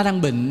khi đó ta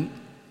đang bệnh,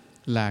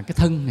 là cái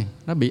thân này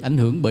nó bị ảnh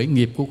hưởng bởi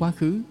nghiệp của quá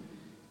khứ.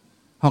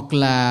 Hoặc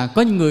là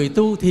có những người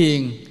tu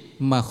thiền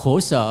mà khổ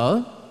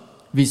sở.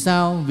 Vì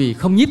sao? Vì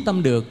không nhiếp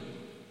tâm được.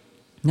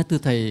 Nói thưa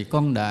Thầy,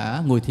 con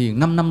đã ngồi thiền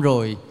 5 năm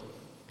rồi,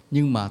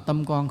 nhưng mà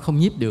tâm con không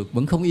nhiếp được,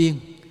 vẫn không yên.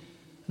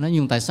 Nói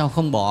nhưng tại sao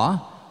không bỏ?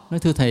 Nói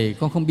thưa Thầy,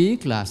 con không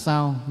biết là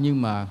sao,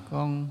 nhưng mà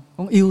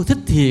con yêu thích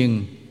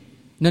thiền,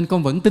 nên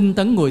con vẫn tinh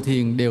tấn ngồi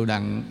thiền đều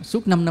đặn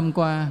suốt 5 năm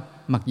qua,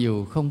 mặc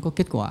dù không có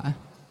kết quả.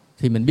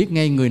 Thì mình biết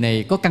ngay người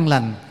này có căn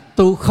lành,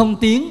 tu không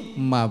tiến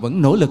mà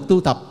vẫn nỗ lực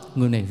tu tập,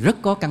 người này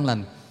rất có căn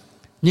lành.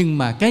 Nhưng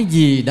mà cái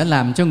gì đã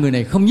làm cho người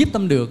này không nhiếp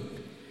tâm được?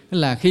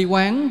 Là khi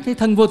quán cái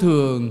thân vô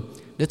thường,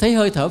 để thấy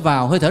hơi thở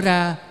vào, hơi thở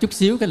ra, chút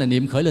xíu cái là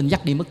niệm khởi lên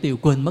dắt đi mất tiêu,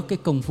 quên mất cái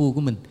công phu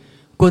của mình,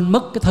 quên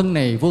mất cái thân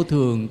này vô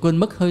thường, quên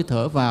mất hơi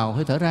thở vào,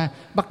 hơi thở ra,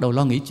 bắt đầu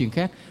lo nghĩ chuyện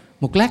khác.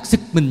 Một lát sực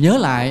mình nhớ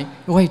lại,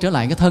 quay trở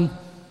lại cái thân,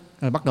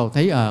 rồi bắt đầu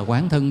thấy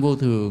quán thân vô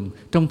thường,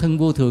 trong thân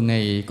vô thường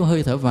này có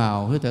hơi thở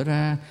vào, hơi thở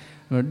ra,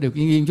 rồi được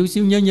yên yên chút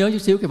xíu, nhớ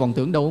chút xíu, cái vọng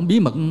tưởng đâu bí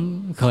mật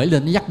khởi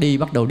lên, nó dắt đi,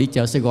 bắt đầu đi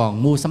chợ Sài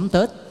Gòn mua sắm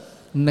Tết,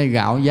 hôm nay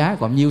gạo giá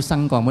còn nhiêu,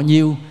 xăng còn bao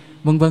nhiêu,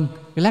 vân vân.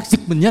 Cái lát sực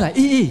mình nhớ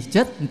lại,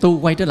 chết, tu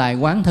quay trở lại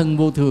quán thân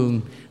vô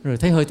thường, rồi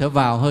thấy hơi thở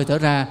vào, hơi thở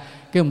ra.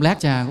 Cái ông lát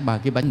cha của bà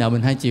kia, bà nợ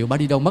mình 2 triệu, bà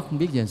đi đâu mất không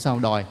biết, giờ sao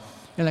đòi.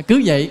 Thế là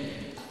cứ vậy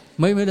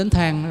mới đến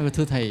than,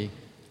 thưa Thầy,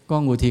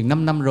 con ngồi thiền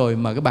 5 năm rồi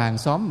mà cái bà hàng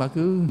xóm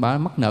bà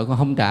mắc nợ con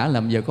không trả,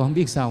 làm giờ con không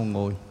biết sao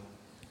ngồi.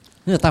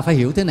 Thế là ta phải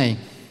hiểu thế này,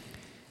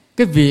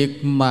 cái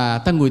việc mà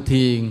ta ngồi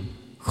thiền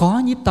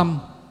khó nhiếp tâm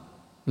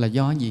là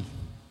do gì?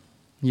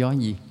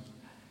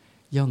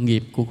 Do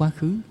nghiệp của quá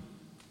khứ.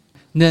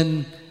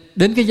 Nên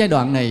đến cái giai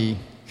đoạn này,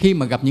 khi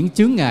mà gặp những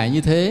chướng ngại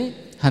như thế,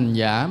 hành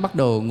giả bắt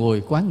đầu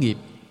ngồi quán nghiệp,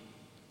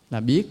 là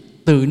biết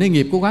từ nơi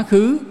nghiệp của quá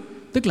khứ,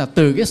 tức là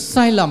từ cái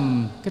sai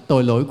lầm, cái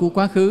tội lỗi của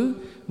quá khứ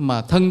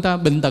mà thân ta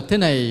bệnh tật thế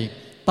này,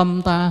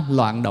 tâm ta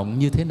loạn động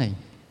như thế này.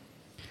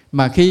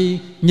 Mà khi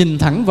nhìn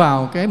thẳng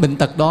vào cái bệnh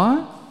tật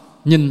đó,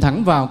 nhìn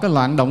thẳng vào cái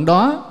loạn động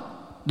đó,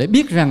 để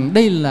biết rằng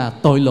đây là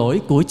tội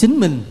lỗi của chính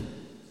mình,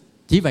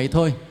 chỉ vậy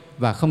thôi,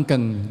 và không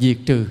cần diệt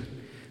trừ,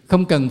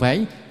 không cần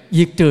phải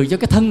diệt trừ cho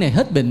cái thân này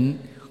hết bệnh,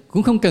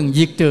 cũng không cần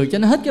diệt trừ cho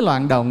nó hết cái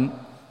loạn động.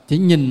 Chỉ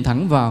nhìn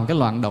thẳng vào cái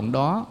loạn động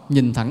đó,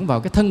 nhìn thẳng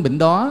vào cái thân bệnh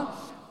đó,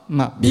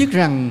 mà biết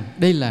rằng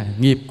đây là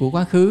nghiệp của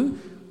quá khứ,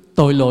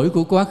 tội lỗi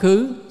của quá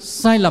khứ,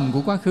 sai lầm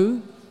của quá khứ.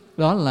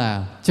 Đó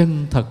là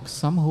chân thật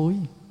sám hối.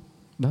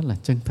 Đó là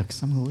chân thật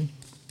sám hối.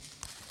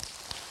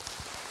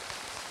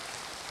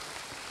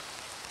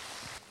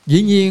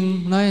 Dĩ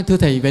nhiên nói, thưa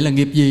Thầy, vậy là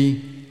nghiệp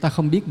gì? Ta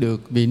không biết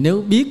được. Vì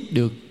nếu biết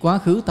được quá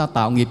khứ ta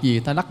tạo nghiệp gì,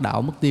 ta đắc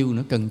đạo mất tiêu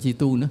nữa, cần chi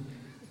tu nữa.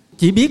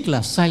 Chỉ biết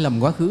là sai lầm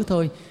quá khứ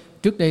thôi.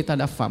 Trước đây ta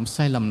đã phạm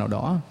sai lầm nào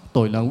đó,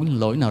 tội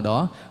lỗi nào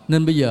đó,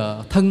 nên bây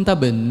giờ thân ta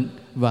bệnh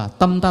và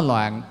tâm ta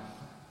loạn,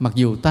 mặc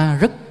dù ta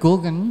rất cố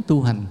gắng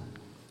tu hành.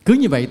 Cứ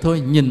như vậy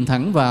thôi, nhìn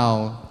thẳng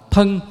vào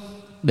thân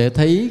để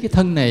thấy cái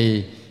thân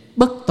này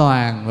bất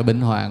toàn và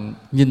bệnh hoạn,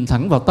 nhìn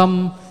thẳng vào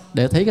tâm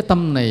để thấy cái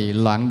tâm này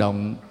loạn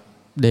động,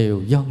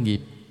 đều do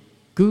nghiệp.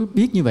 Cứ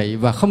biết như vậy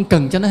và không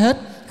cần cho nó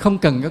hết, không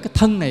cần cho cái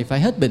thân này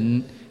phải hết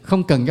bệnh,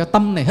 không cần cho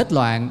tâm này hết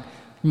loạn,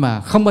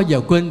 mà không bao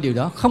giờ quên điều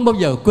đó, không bao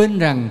giờ quên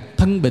rằng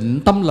thân bệnh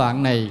tâm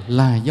loạn này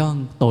là do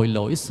tội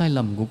lỗi sai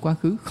lầm của quá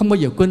khứ, không bao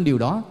giờ quên điều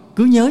đó,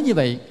 cứ nhớ như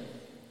vậy,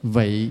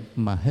 vậy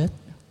mà hết.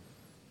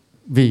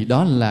 Vì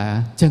đó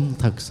là chân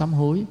thật sám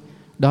hối,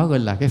 đó gọi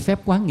là cái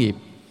phép quán nghiệp.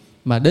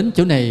 Mà đến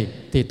chỗ này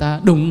thì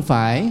ta đụng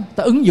phải,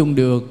 ta ứng dụng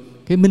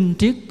được cái minh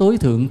triết tối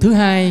thượng thứ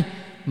hai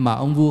mà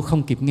ông vua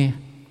không kịp nghe.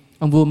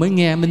 Ông vua mới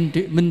nghe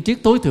minh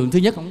triết tối thượng thứ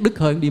nhất, ông đứt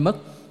hơi đi mất.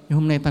 Nhưng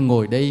hôm nay ta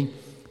ngồi đây,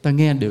 ta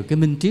nghe được cái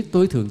minh triết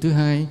tối thượng thứ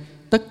hai,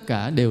 tất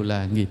cả đều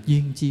là nghiệp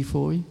duyên chi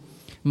phối.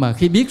 Mà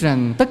khi biết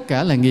rằng tất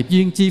cả là nghiệp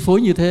duyên chi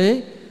phối như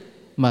thế,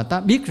 mà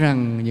ta biết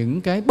rằng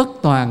những cái bất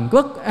toàn,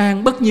 bất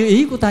an, bất như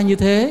ý của ta như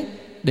thế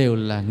đều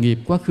là nghiệp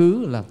quá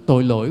khứ, là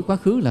tội lỗi quá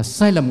khứ, là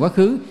sai lầm quá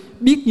khứ.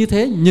 Biết như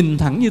thế, nhìn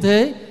thẳng như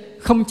thế,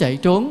 không chạy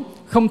trốn,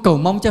 không cầu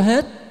mong cho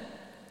hết,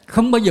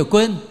 không bao giờ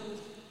quên.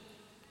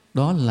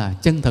 Đó là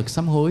chân thật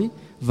sám hối.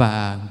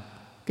 Và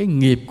cái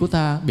nghiệp của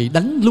ta bị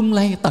đánh lung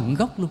lay tận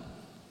gốc luôn.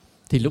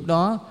 Thì lúc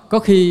đó có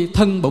khi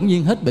thân bỗng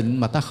nhiên hết bệnh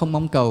mà ta không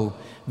mong cầu.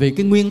 Vì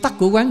cái nguyên tắc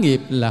của quán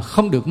nghiệp là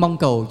không được mong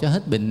cầu cho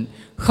hết bệnh,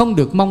 không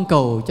được mong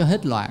cầu cho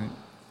hết loạn.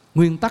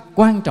 Nguyên tắc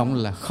quan trọng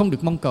là không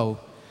được mong cầu.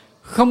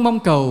 Không mong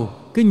cầu,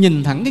 cứ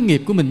nhìn thẳng cái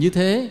nghiệp của mình như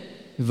thế,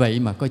 vậy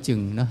mà coi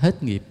chừng nó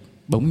hết nghiệp.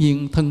 Bỗng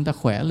nhiên thân ta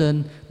khỏe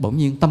lên, bỗng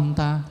nhiên tâm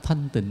ta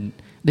thanh tịnh.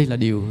 Đây là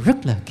điều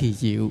rất là kỳ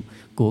diệu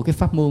của cái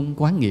pháp môn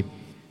quán nghiệp.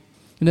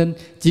 Nên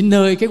chỉ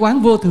nơi cái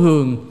quán vô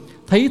thường,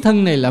 thấy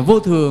thân này là vô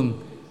thường,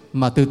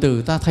 mà từ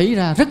từ ta thấy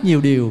ra rất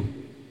nhiều điều,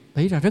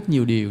 thấy ra rất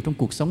nhiều điều trong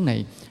cuộc sống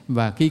này.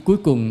 Và khi cuối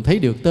cùng thấy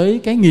được tới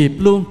cái nghiệp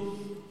luôn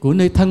của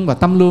nơi thân và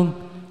tâm luôn,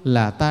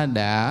 là ta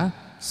đã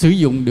sử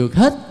dụng được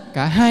hết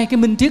cả hai cái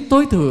minh triết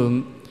tối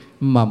thượng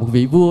mà một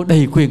vị vua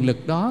đầy quyền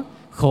lực đó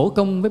khổ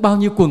công với bao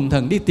nhiêu quần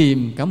thần đi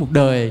tìm cả một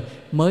đời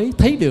mới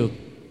thấy được.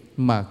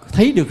 Mà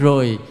thấy được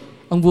rồi,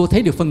 ông vua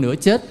thấy được phân nửa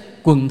chết,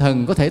 quần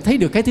thần có thể thấy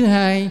được cái thứ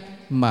hai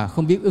mà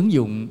không biết ứng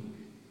dụng.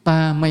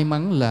 Ta may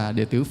mắn là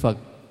đệ tử Phật,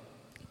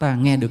 ta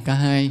nghe được cả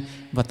hai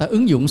và ta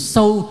ứng dụng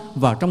sâu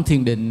vào trong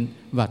thiền định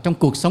và trong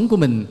cuộc sống của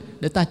mình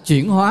để ta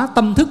chuyển hóa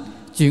tâm thức,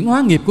 chuyển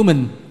hóa nghiệp của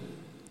mình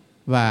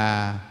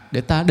và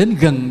để ta đến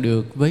gần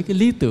được với cái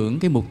lý tưởng,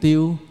 cái mục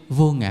tiêu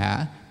vô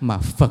ngã mà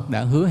Phật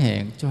đã hứa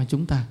hẹn cho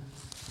chúng ta.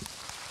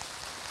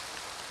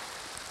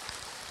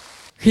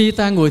 Khi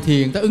ta ngồi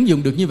thiền, ta ứng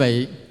dụng được như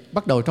vậy,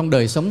 bắt đầu trong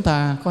đời sống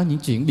ta có những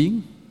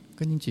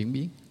chuyển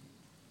biến.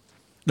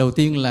 Đầu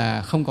tiên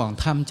là không còn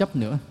tham chấp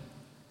nữa.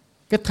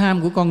 Cái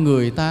tham của con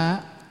người ta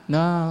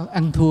nó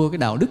ăn thua cái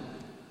đạo đức.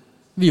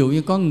 Ví dụ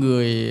như có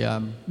người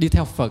đi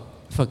theo Phật,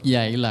 Phật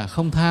dạy là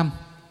không tham,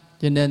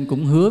 cho nên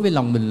cũng hứa với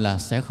lòng mình là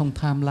sẽ không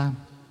tham lam.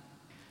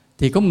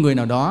 Thì có một người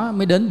nào đó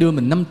mới đến đưa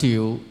mình 5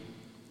 triệu,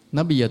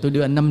 nói bây giờ tôi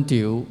đưa anh 5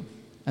 triệu,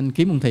 anh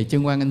kiếm một thầy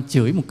chân quan, anh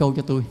chửi một câu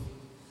cho tôi.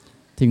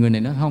 Thì người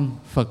này nói không,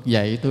 Phật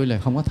dạy tôi là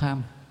không có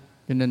tham,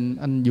 cho nên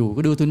anh dù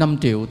có đưa tôi 5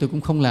 triệu tôi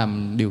cũng không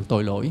làm điều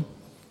tội lỗi.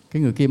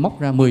 Cái người kia móc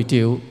ra 10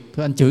 triệu,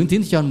 thôi anh chửi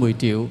tiếng cho anh 10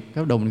 triệu.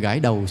 Cái đầu mình gãi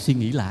đầu suy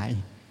nghĩ lại.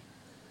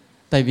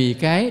 Tại vì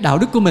cái đạo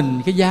đức của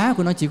mình, cái giá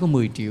của nó chỉ có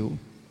 10 triệu.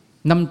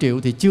 5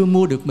 triệu thì chưa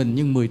mua được mình,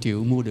 nhưng 10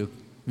 triệu mua được.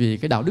 Vì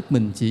cái đạo đức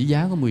mình chỉ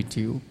giá có 10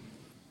 triệu.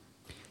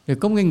 Rồi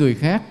có một cái người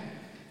khác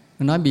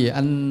nói bây giờ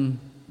anh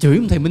chửi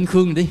ông thầy Minh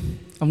Khương đi,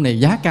 ông này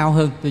giá cao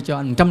hơn, tôi cho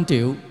anh 100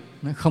 triệu.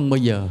 Nói không bao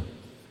giờ.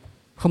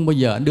 Không bao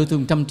giờ anh đưa tôi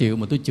 100 triệu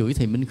mà tôi chửi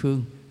thầy Minh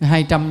Khương.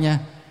 200 nha.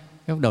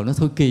 Cái đầu nó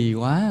thôi kỳ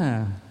quá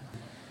à.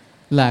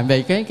 Là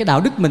về cái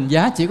đạo đức mình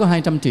giá chỉ có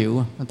 200 triệu,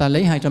 người ta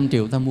lấy 200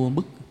 triệu ta mua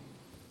bức.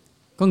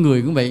 Có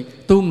người cũng vậy,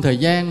 tu một thời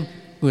gian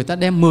người ta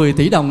đem 10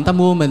 tỷ đồng ta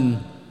mua mình,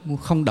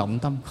 không động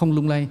tâm, không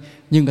lung lay.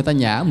 Nhưng người ta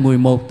nhả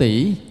 11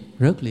 tỷ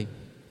rớt liền.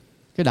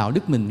 Cái đạo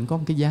đức mình có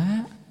một cái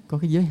giá, có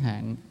cái giới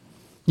hạn.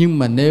 Nhưng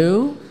mà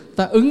nếu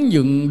ta ứng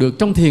dụng được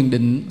trong thiền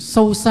định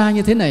sâu xa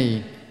như thế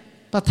này,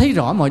 ta thấy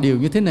rõ mọi điều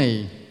như thế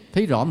này,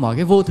 thấy rõ mọi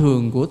cái vô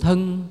thường của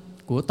thân,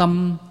 của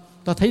tâm,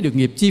 ta thấy được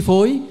nghiệp chi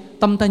phối,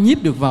 tâm ta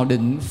nhiếp được vào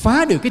định,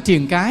 phá được cái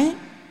triền cái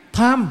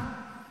tham.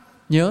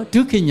 Nhớ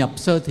trước khi nhập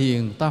sơ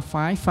thiền ta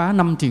phải phá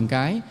 5 triền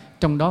cái,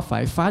 trong đó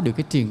phải phá được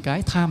cái triền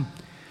cái tham.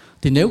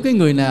 Thì nếu cái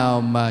người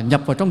nào mà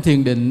nhập vào trong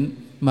thiền định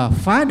mà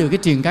phá được cái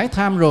triền cái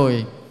tham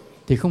rồi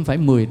thì không phải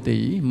 10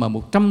 tỷ mà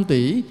 100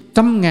 tỷ,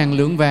 100.000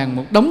 lượng vàng,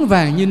 một đống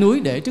vàng như núi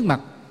để trước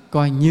mặt,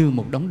 coi như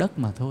một đống đất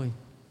mà thôi.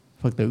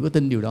 Phật tử có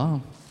tin điều đó không?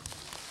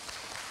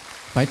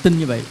 Phải tin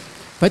như vậy.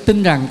 Phải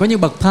tin rằng có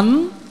những bậc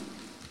thánh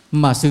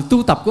mà sự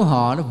tu tập của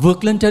họ nó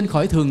vượt lên trên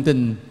khỏi thường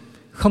tình,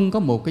 không có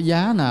một cái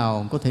giá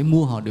nào có thể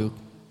mua họ được.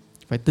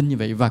 Phải tin như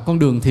vậy. Và con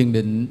đường thiền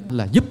định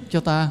là giúp cho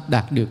ta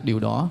đạt được điều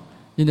đó.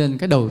 Cho nên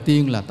cái đầu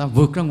tiên là ta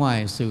vượt ra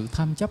ngoài sự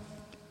tham chấp.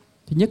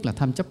 Thứ nhất là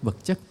tham chấp vật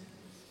chất.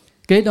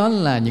 Kế đó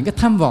là những cái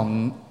tham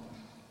vọng.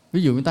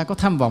 Ví dụ người ta có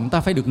tham vọng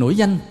ta phải được nổi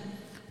danh,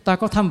 ta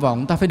có tham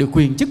vọng ta phải được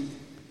quyền chức,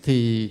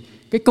 thì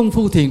cái công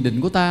phu thiền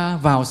định của ta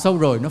vào sâu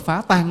rồi nó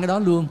phá tan cái đó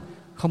luôn.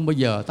 Không bao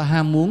giờ ta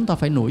ham muốn ta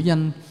phải nổi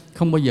danh,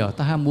 không bao giờ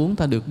ta ham muốn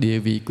ta được địa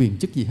vị quyền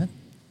chức gì hết.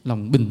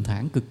 Lòng bình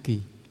thản cực kỳ.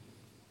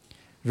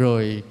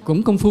 Rồi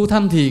cũng công phu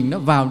tham thiền nó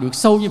vào được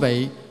sâu như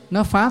vậy,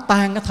 nó phá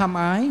tan cái tham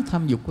ái,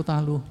 tham dục của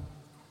ta luôn.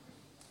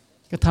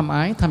 Cái tham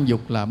ái, tham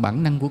dục là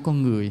bản năng của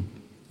con người.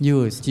 Như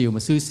hồi chiều mà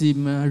sư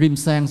Rim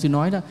Sang sư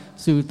nói đó,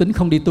 sư tính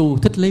không đi tu,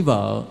 thích lấy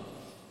vợ.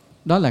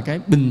 Đó là cái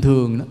bình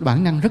thường,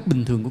 bản năng rất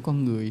bình thường của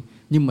con người.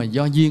 Nhưng mà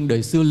do duyên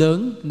đời xưa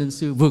lớn nên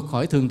sư vượt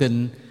khỏi thường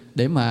tình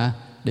để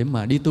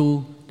mà đi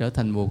tu, trở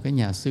thành một cái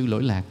nhà sư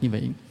lỗi lạc như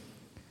vậy.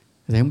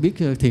 Thì không biết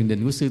thiền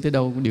định của sư tới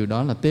đâu, điều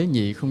đó là tế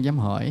nhị không dám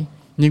hỏi.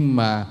 Nhưng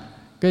mà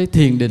cái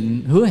thiền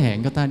định hứa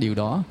hẹn cho ta điều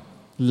đó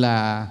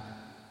là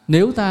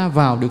nếu ta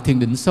vào được thiền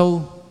định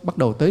sâu, bắt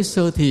đầu tới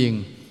sơ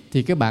thiền,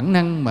 thì cái bản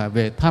năng mà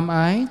về tham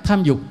ái,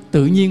 tham dục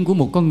tự nhiên của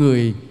một con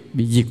người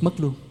bị diệt mất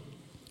luôn.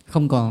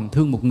 Không còn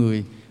thương một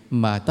người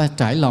mà ta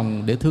trải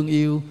lòng để thương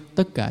yêu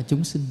tất cả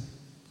chúng sinh.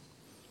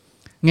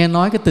 Nghe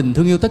nói cái tình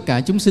thương yêu tất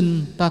cả chúng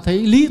sinh, ta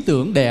thấy lý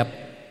tưởng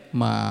đẹp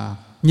mà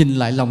nhìn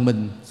lại lòng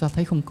mình ta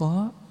thấy không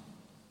có.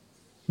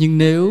 Nhưng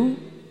nếu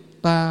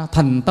ta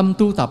thành tâm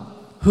tu tập,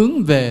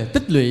 hướng về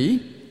tích lũy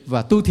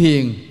và tu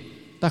thiền,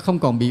 ta không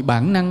còn bị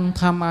bản năng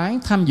tham ái,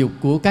 tham dục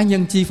của cá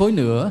nhân chi phối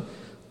nữa,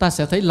 ta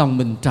sẽ thấy lòng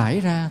mình trải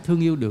ra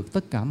thương yêu được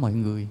tất cả mọi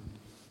người.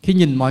 Khi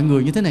nhìn mọi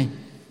người như thế này,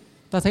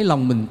 ta thấy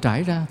lòng mình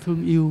trải ra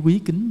thương yêu quý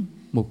kính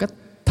một cách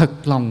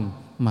thật lòng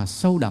mà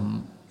sâu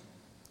đậm.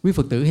 Quý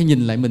Phật tử hãy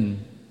nhìn lại mình,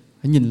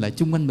 hãy nhìn lại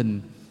chung quanh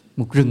mình,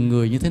 một rừng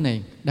người như thế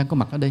này đang có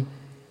mặt ở đây.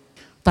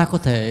 Ta có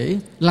thể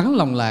lắng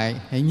lòng lại,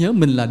 hãy nhớ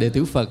mình là đệ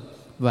tử Phật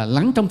và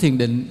lắng trong thiền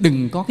định,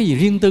 đừng có cái gì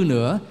riêng tư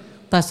nữa.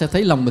 Ta sẽ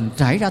thấy lòng mình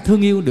trải ra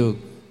thương yêu được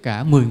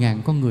cả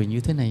 10.000 con người như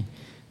thế này.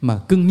 Mà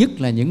cưng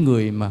nhất là những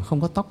người mà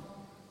không có tóc.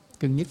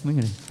 Cưng nhất mấy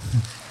người này.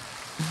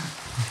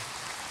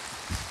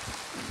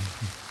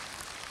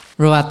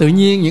 Rồi tự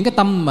nhiên những cái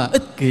tâm mà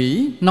ích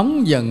kỷ,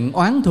 nóng giận,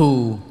 oán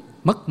thù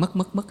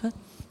mất hết.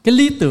 Cái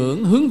lý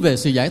tưởng hướng về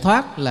sự giải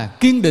thoát là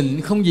kiên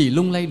định, không gì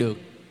lung lay được.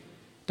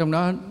 Trong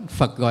đó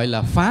Phật gọi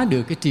là phá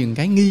được cái triền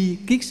cái nghi,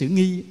 kiết sử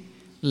nghi,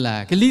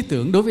 là cái lý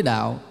tưởng đối với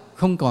đạo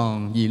không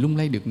còn gì lung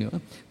lay được nữa.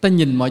 Ta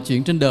nhìn mọi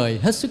chuyện trên đời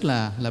hết sức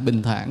là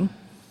bình thản,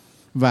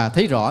 và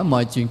thấy rõ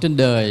mọi chuyện trên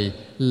đời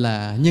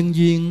là nhân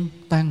duyên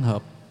tan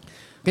hợp.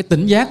 Cái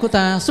tỉnh giác của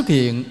ta xuất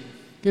hiện,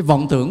 cái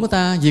vọng tưởng của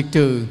ta diệt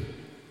trừ,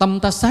 tâm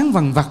ta sáng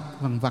vằng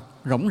vặc,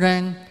 rỗng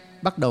rang,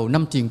 bắt đầu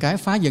 5 triền cái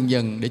phá dần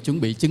dần để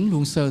chuẩn bị chứng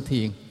luôn sơ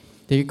thiền.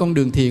 Thì cái con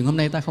đường thiền hôm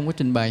nay ta không có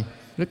trình bày,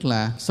 rất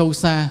là sâu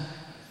xa.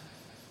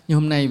 Nhưng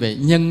hôm nay vậy,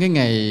 nhân cái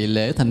ngày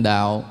lễ thành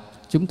đạo,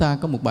 chúng ta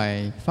có một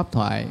bài pháp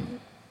thoại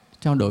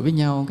trao đổi với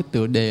nhau, cái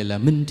tựa đề là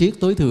Minh Triết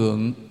Tối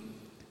Thượng.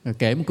 Rồi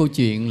kể một câu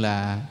chuyện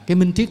là cái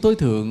Minh Triết Tối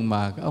Thượng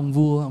mà cái ông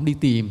vua ông đi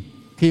tìm.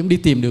 Khi ông đi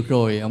tìm được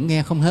rồi, ông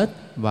nghe không hết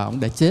và ông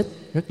đã chết,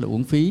 rất là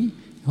uổng phí.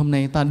 Hôm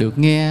nay ta được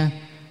nghe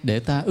để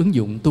ta ứng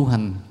dụng tu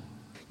hành.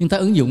 Nhưng ta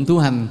ứng dụng tu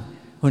hành,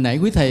 hồi nãy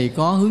quý thầy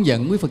có hướng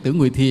dẫn quý Phật tử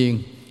ngồi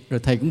thiền, rồi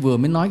thầy cũng vừa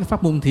mới nói cái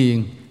pháp môn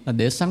thiền là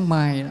để sáng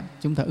mai đó,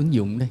 chúng ta ứng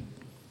dụng đây.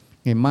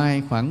 Ngày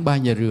mai khoảng 3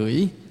 giờ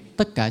rưỡi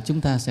tất cả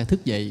chúng ta sẽ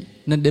thức dậy,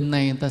 nên đêm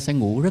nay ta sẽ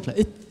ngủ rất là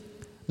ít.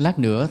 Lát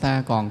nữa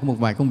ta còn có một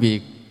vài công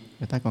việc,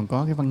 rồi ta còn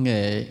có cái văn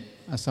nghệ,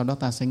 sau đó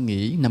ta sẽ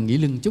nghỉ, nằm nghỉ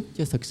lưng chút,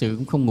 chứ thực sự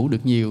cũng không ngủ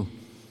được nhiều.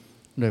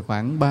 Rồi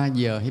khoảng 3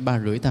 giờ hay 3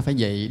 rưỡi ta phải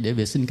dậy để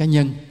vệ sinh cá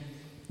nhân.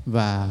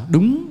 Và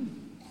đúng,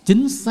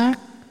 chính xác,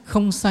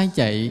 không sai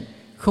chạy,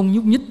 không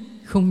nhúc nhích,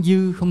 không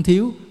dư, không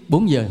thiếu,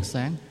 4 giờ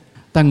sáng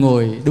ta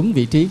ngồi đúng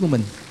vị trí của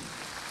mình.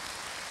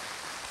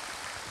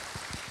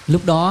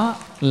 Lúc đó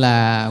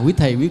là quý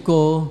thầy, quý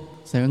cô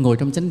sẽ ngồi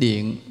trong chánh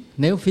điện.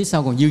 Nếu phía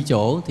sau còn dư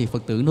chỗ thì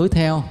Phật tử nối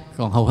theo.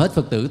 Còn hầu hết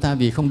Phật tử ta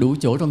vì không đủ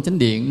chỗ trong chánh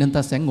điện nên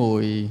ta sẽ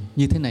ngồi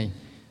như thế này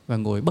và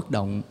ngồi bất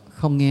động,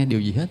 không nghe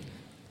điều gì hết.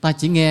 Ta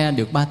chỉ nghe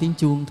được 3 tiếng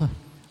chuông thôi.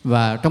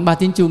 Và trong 3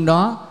 tiếng chuông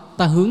đó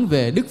ta hướng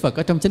về Đức Phật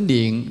ở trong chánh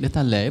điện để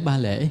ta lễ 3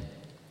 lễ.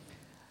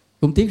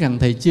 Cũng tiếc rằng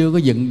thầy chưa có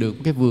dựng được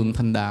cái vườn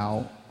thành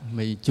đạo,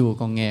 vì chùa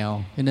còn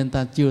nghèo, cho nên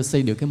ta chưa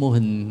xây được cái mô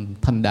hình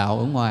thành đạo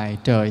ở ngoài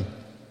trời.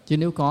 Chứ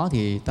nếu có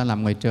thì ta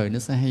làm ngoài trời nó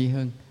sẽ hay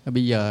hơn.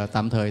 Bây giờ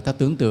tạm thời ta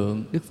tưởng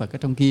tượng Đức Phật ở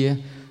trong kia,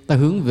 ta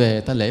hướng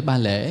về, ta lễ 3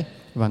 lễ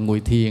và ngồi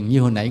thiền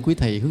như hồi nãy quý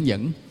thầy hướng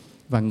dẫn,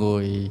 và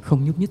ngồi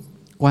không nhúc nhích,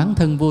 quán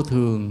thân vô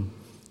thường,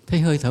 thấy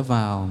hơi thở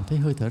vào, thấy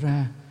hơi thở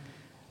ra.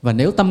 Và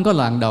nếu tâm có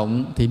loạn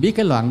động thì biết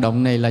cái loạn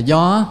động này là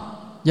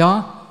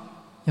do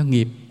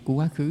nghiệp của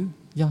quá khứ,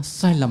 do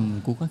sai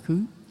lầm của quá khứ.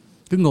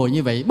 Cứ ngồi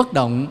như vậy bất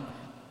động,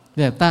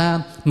 là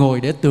ta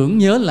ngồi để tưởng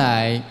nhớ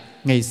lại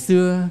ngày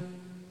xưa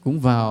cũng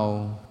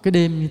vào cái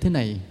đêm như thế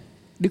này,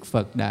 Đức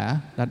Phật đã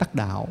đắc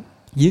đạo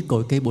dưới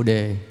cội cây Bồ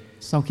Đề.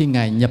 Sau khi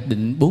Ngài nhập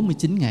định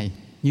 49 ngày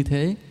như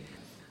thế,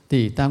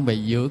 thì ta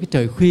vậy giữa cái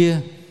trời khuya,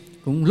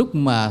 cũng lúc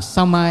mà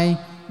sao mai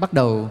bắt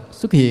đầu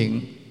xuất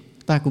hiện,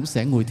 ta cũng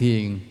sẽ ngồi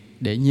thiền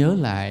để nhớ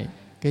lại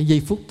cái giây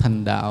phút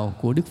thành đạo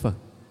của Đức Phật.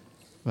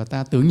 Và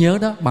ta tưởng nhớ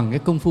đó bằng cái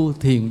công phu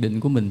thiền định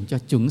của mình cho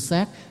chuẩn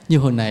xác, như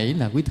hồi nãy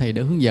là quý thầy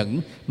đã hướng dẫn,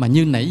 mà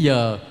như nãy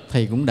giờ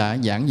thầy cũng đã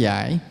giảng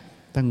giải.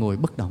 Ta ngồi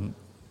bất động,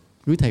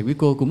 quý thầy quý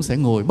cô cũng sẽ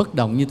ngồi bất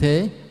động như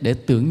thế để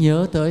tưởng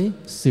nhớ tới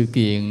sự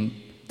kiện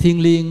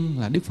thiêng liêng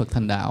là Đức Phật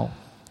thành đạo.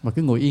 Và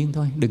cứ ngồi yên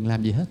thôi, đừng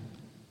làm gì hết,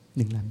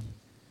 đừng làm gì.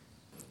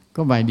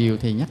 Có vài điều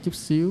thầy nhắc chút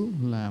xíu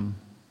là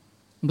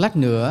lát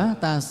nữa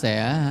ta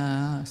sẽ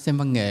xem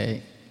văn nghệ.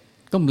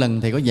 Có một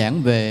lần thầy có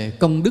giảng về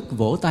công đức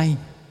vỗ tay,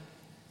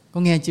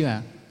 có nghe chưa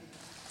ạ?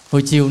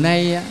 Hồi chiều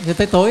nay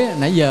tới tối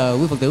nãy giờ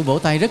quý Phật tử vỗ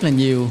tay rất là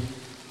nhiều,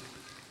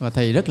 và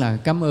thầy rất là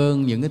cảm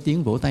ơn những cái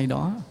tiếng vỗ tay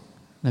đó.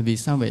 Là vì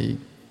sao vậy?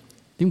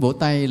 Tiếng vỗ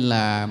tay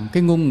là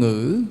cái ngôn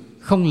ngữ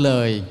không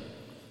lời,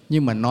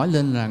 nhưng mà nói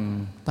lên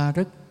rằng ta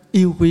rất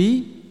yêu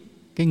quý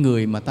cái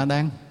người mà ta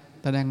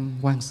đang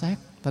quan sát,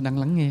 ta đang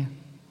lắng nghe.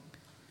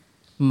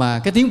 Mà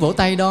cái tiếng vỗ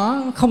tay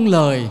đó không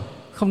lời,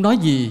 không nói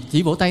gì,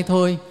 chỉ vỗ tay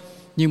thôi,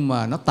 nhưng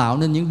mà nó tạo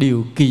nên những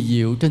điều kỳ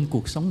diệu trên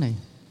cuộc sống này.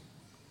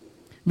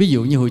 Ví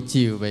dụ như hồi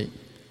chiều vậy,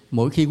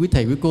 mỗi khi quý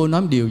thầy quý cô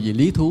nói một điều gì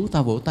lý thú,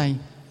 ta vỗ tay.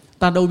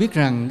 Ta đâu biết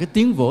rằng cái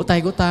tiếng vỗ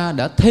tay của ta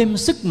đã thêm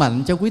sức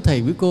mạnh cho quý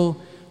thầy quý cô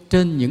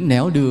trên những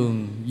nẻo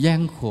đường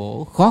gian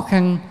khổ, khó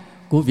khăn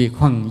của việc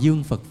hoằng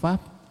dương Phật Pháp.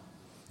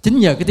 Chính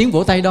nhờ cái tiếng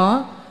vỗ tay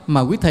đó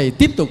mà quý thầy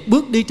tiếp tục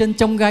bước đi trên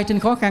chông gai, trên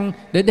khó khăn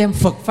để đem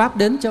Phật Pháp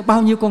đến cho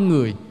bao nhiêu con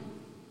người.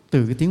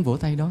 Từ cái tiếng vỗ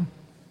tay đó.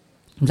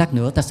 Lát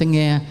nữa ta sẽ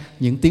nghe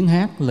những tiếng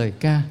hát, lời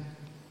ca.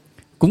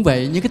 Cũng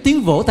vậy, những cái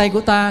tiếng vỗ tay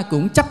của ta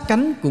cũng chắp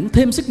cánh, cũng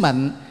thêm sức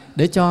mạnh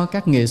để cho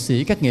các nghệ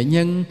sĩ, các nghệ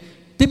nhân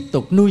tiếp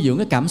tục nuôi dưỡng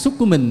cái cảm xúc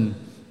của mình,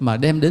 mà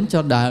đem đến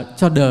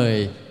cho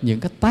đời những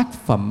cái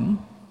tác phẩm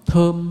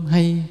thơm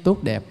hay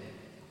tốt đẹp,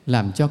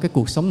 làm cho cái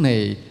cuộc sống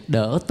này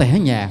đỡ tẻ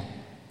nhạt,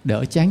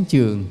 đỡ chán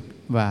chường,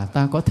 và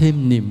ta có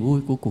thêm niềm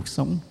vui của cuộc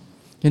sống.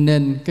 Cho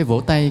nên cái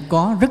vỗ tay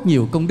có rất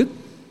nhiều công đức,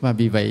 và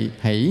vì vậy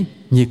hãy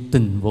nhiệt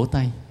tình vỗ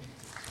tay,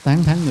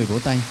 tán thán người vỗ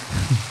tay.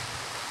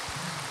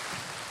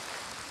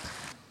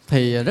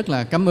 Thầy rất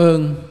là cảm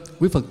ơn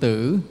quý Phật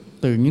tử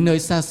từ những nơi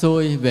xa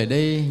xôi về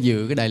đây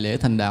dự cái đại lễ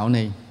thành đạo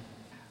này.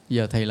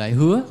 Giờ thầy lại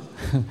hứa,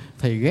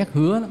 thầy ghét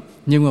hứa lắm,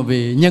 nhưng mà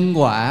vì nhân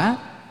quả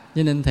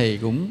cho nên thầy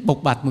cũng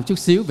bộc bạch một chút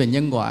xíu về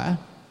nhân quả.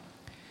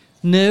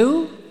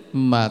 Nếu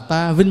mà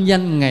ta vinh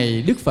danh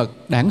ngày Đức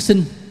Phật đản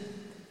sinh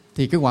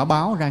thì cái quả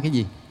báo ra cái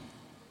gì?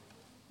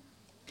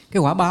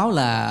 Cái quả báo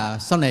là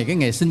sau này cái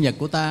ngày sinh nhật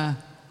của ta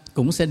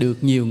cũng sẽ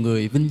được nhiều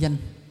người vinh danh.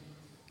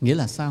 Nghĩa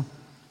là sao?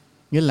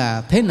 Nghĩa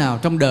là thế nào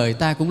trong đời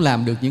ta cũng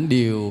làm được những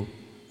điều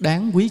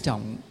đáng quý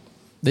trọng,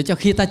 để cho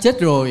khi ta chết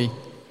rồi,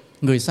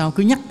 người sau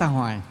cứ nhắc ta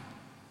hoài,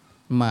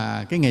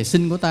 mà cái ngày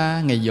sinh của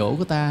ta, ngày giỗ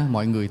của ta,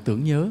 mọi người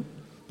tưởng nhớ.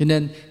 Cho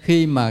nên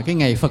khi mà cái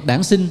ngày Phật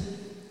đản sinh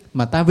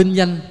mà ta vinh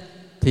danh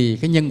thì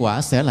cái nhân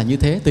quả sẽ là như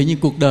thế. Tự nhiên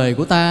cuộc đời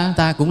của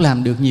ta cũng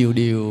làm được nhiều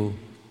điều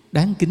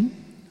đáng kính.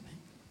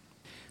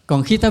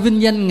 Còn khi ta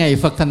vinh danh ngày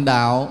Phật thành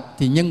đạo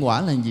thì nhân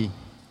quả là gì?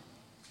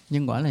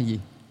 Nhân quả là gì?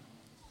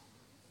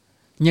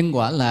 Nhân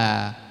quả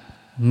là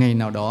ngày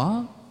nào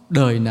đó,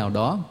 đời nào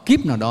đó,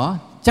 kiếp nào đó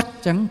chắc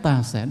chắn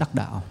ta sẽ đắc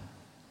đạo.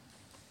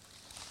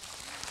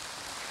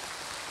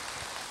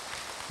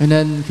 Cho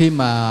nên khi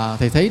mà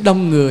thầy thấy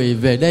đông người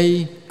về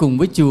đây cùng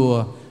với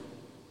chùa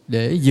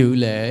để dự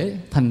lễ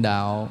thành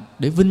đạo,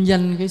 để vinh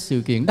danh cái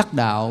sự kiện đắc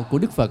đạo của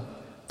Đức Phật,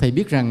 thầy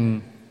biết rằng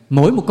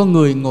mỗi một con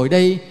người ngồi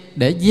đây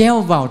để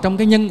gieo vào trong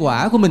cái nhân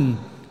quả của mình,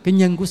 cái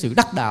nhân của sự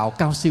đắc đạo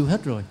cao siêu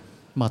hết rồi,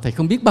 mà thầy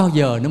không biết bao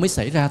giờ nó mới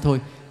xảy ra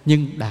thôi,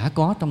 nhưng đã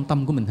có trong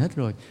tâm của mình hết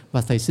rồi.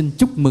 Và thầy xin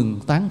chúc mừng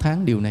tán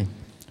thán điều này,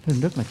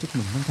 rất là chúc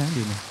mừng tán thán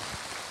điều này.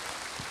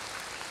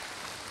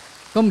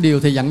 Có một điều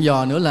thầy dặn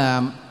dò nữa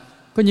là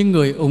có những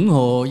người ủng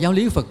hộ giáo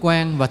lý Phật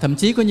Quang, và thậm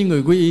chí có những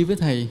người quy y với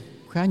thầy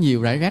khá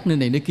nhiều, rải rác nơi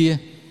này nơi kia.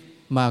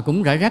 Mà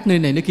cũng rải rác nơi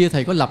này nơi kia,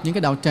 thầy có lập những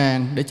cái đạo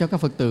tràng để cho các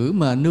Phật tử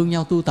mà nương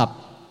nhau tu tập.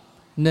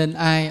 Nên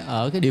ai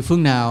ở cái địa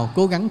phương nào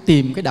cố gắng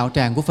tìm cái đạo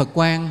tràng của Phật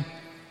Quang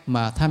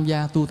mà tham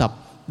gia tu tập,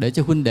 để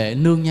cho huynh đệ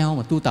nương nhau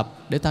mà tu tập,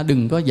 để ta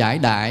đừng có giải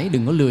đãi,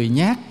 đừng có lười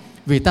nhác.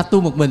 Vì ta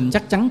tu một mình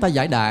chắc chắn ta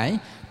giải đãi,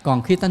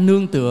 còn khi ta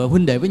nương tựa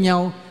huynh đệ với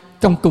nhau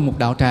trong cùng một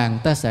đạo tràng,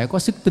 ta sẽ có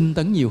sức tinh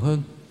tấn nhiều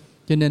hơn.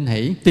 Cho nên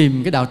hãy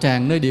tìm cái đạo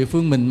tràng nơi địa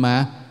phương mình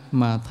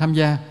mà tham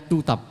gia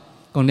tu tập.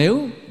 Còn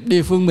nếu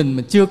địa phương mình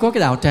mà chưa có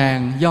cái đạo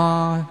tràng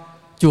do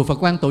chùa Phật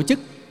Quang tổ chức,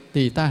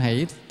 thì ta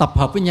hãy tập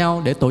hợp với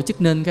nhau để tổ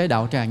chức nên cái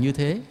đạo tràng như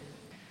thế.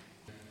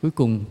 Cuối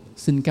cùng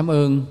xin cảm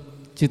ơn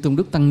Chư Tôn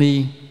Đức Tăng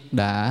Ni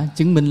đã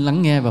chứng minh,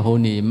 lắng nghe và hộ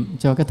niệm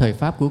cho cái thời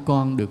pháp của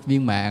con được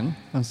viên mãn.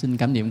 Con xin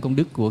cảm niệm công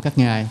đức của các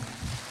ngài.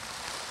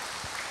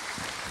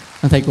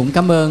 Thầy cũng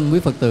cảm ơn quý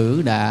Phật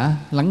tử đã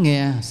lắng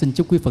nghe. Xin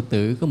chúc quý Phật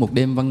tử có một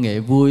đêm văn nghệ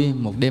vui,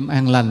 một đêm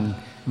an lành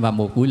và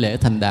một buổi lễ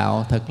thành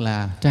đạo thật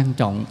là trang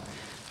trọng.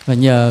 Và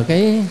nhờ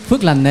cái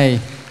phước lành này,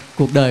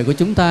 cuộc đời của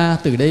chúng ta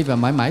từ đây và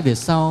mãi mãi về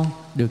sau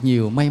được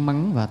nhiều may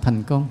mắn và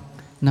thành công.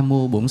 Nam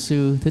mô Bổn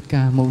Sư Thích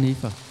Ca Mâu Ni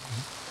Phật.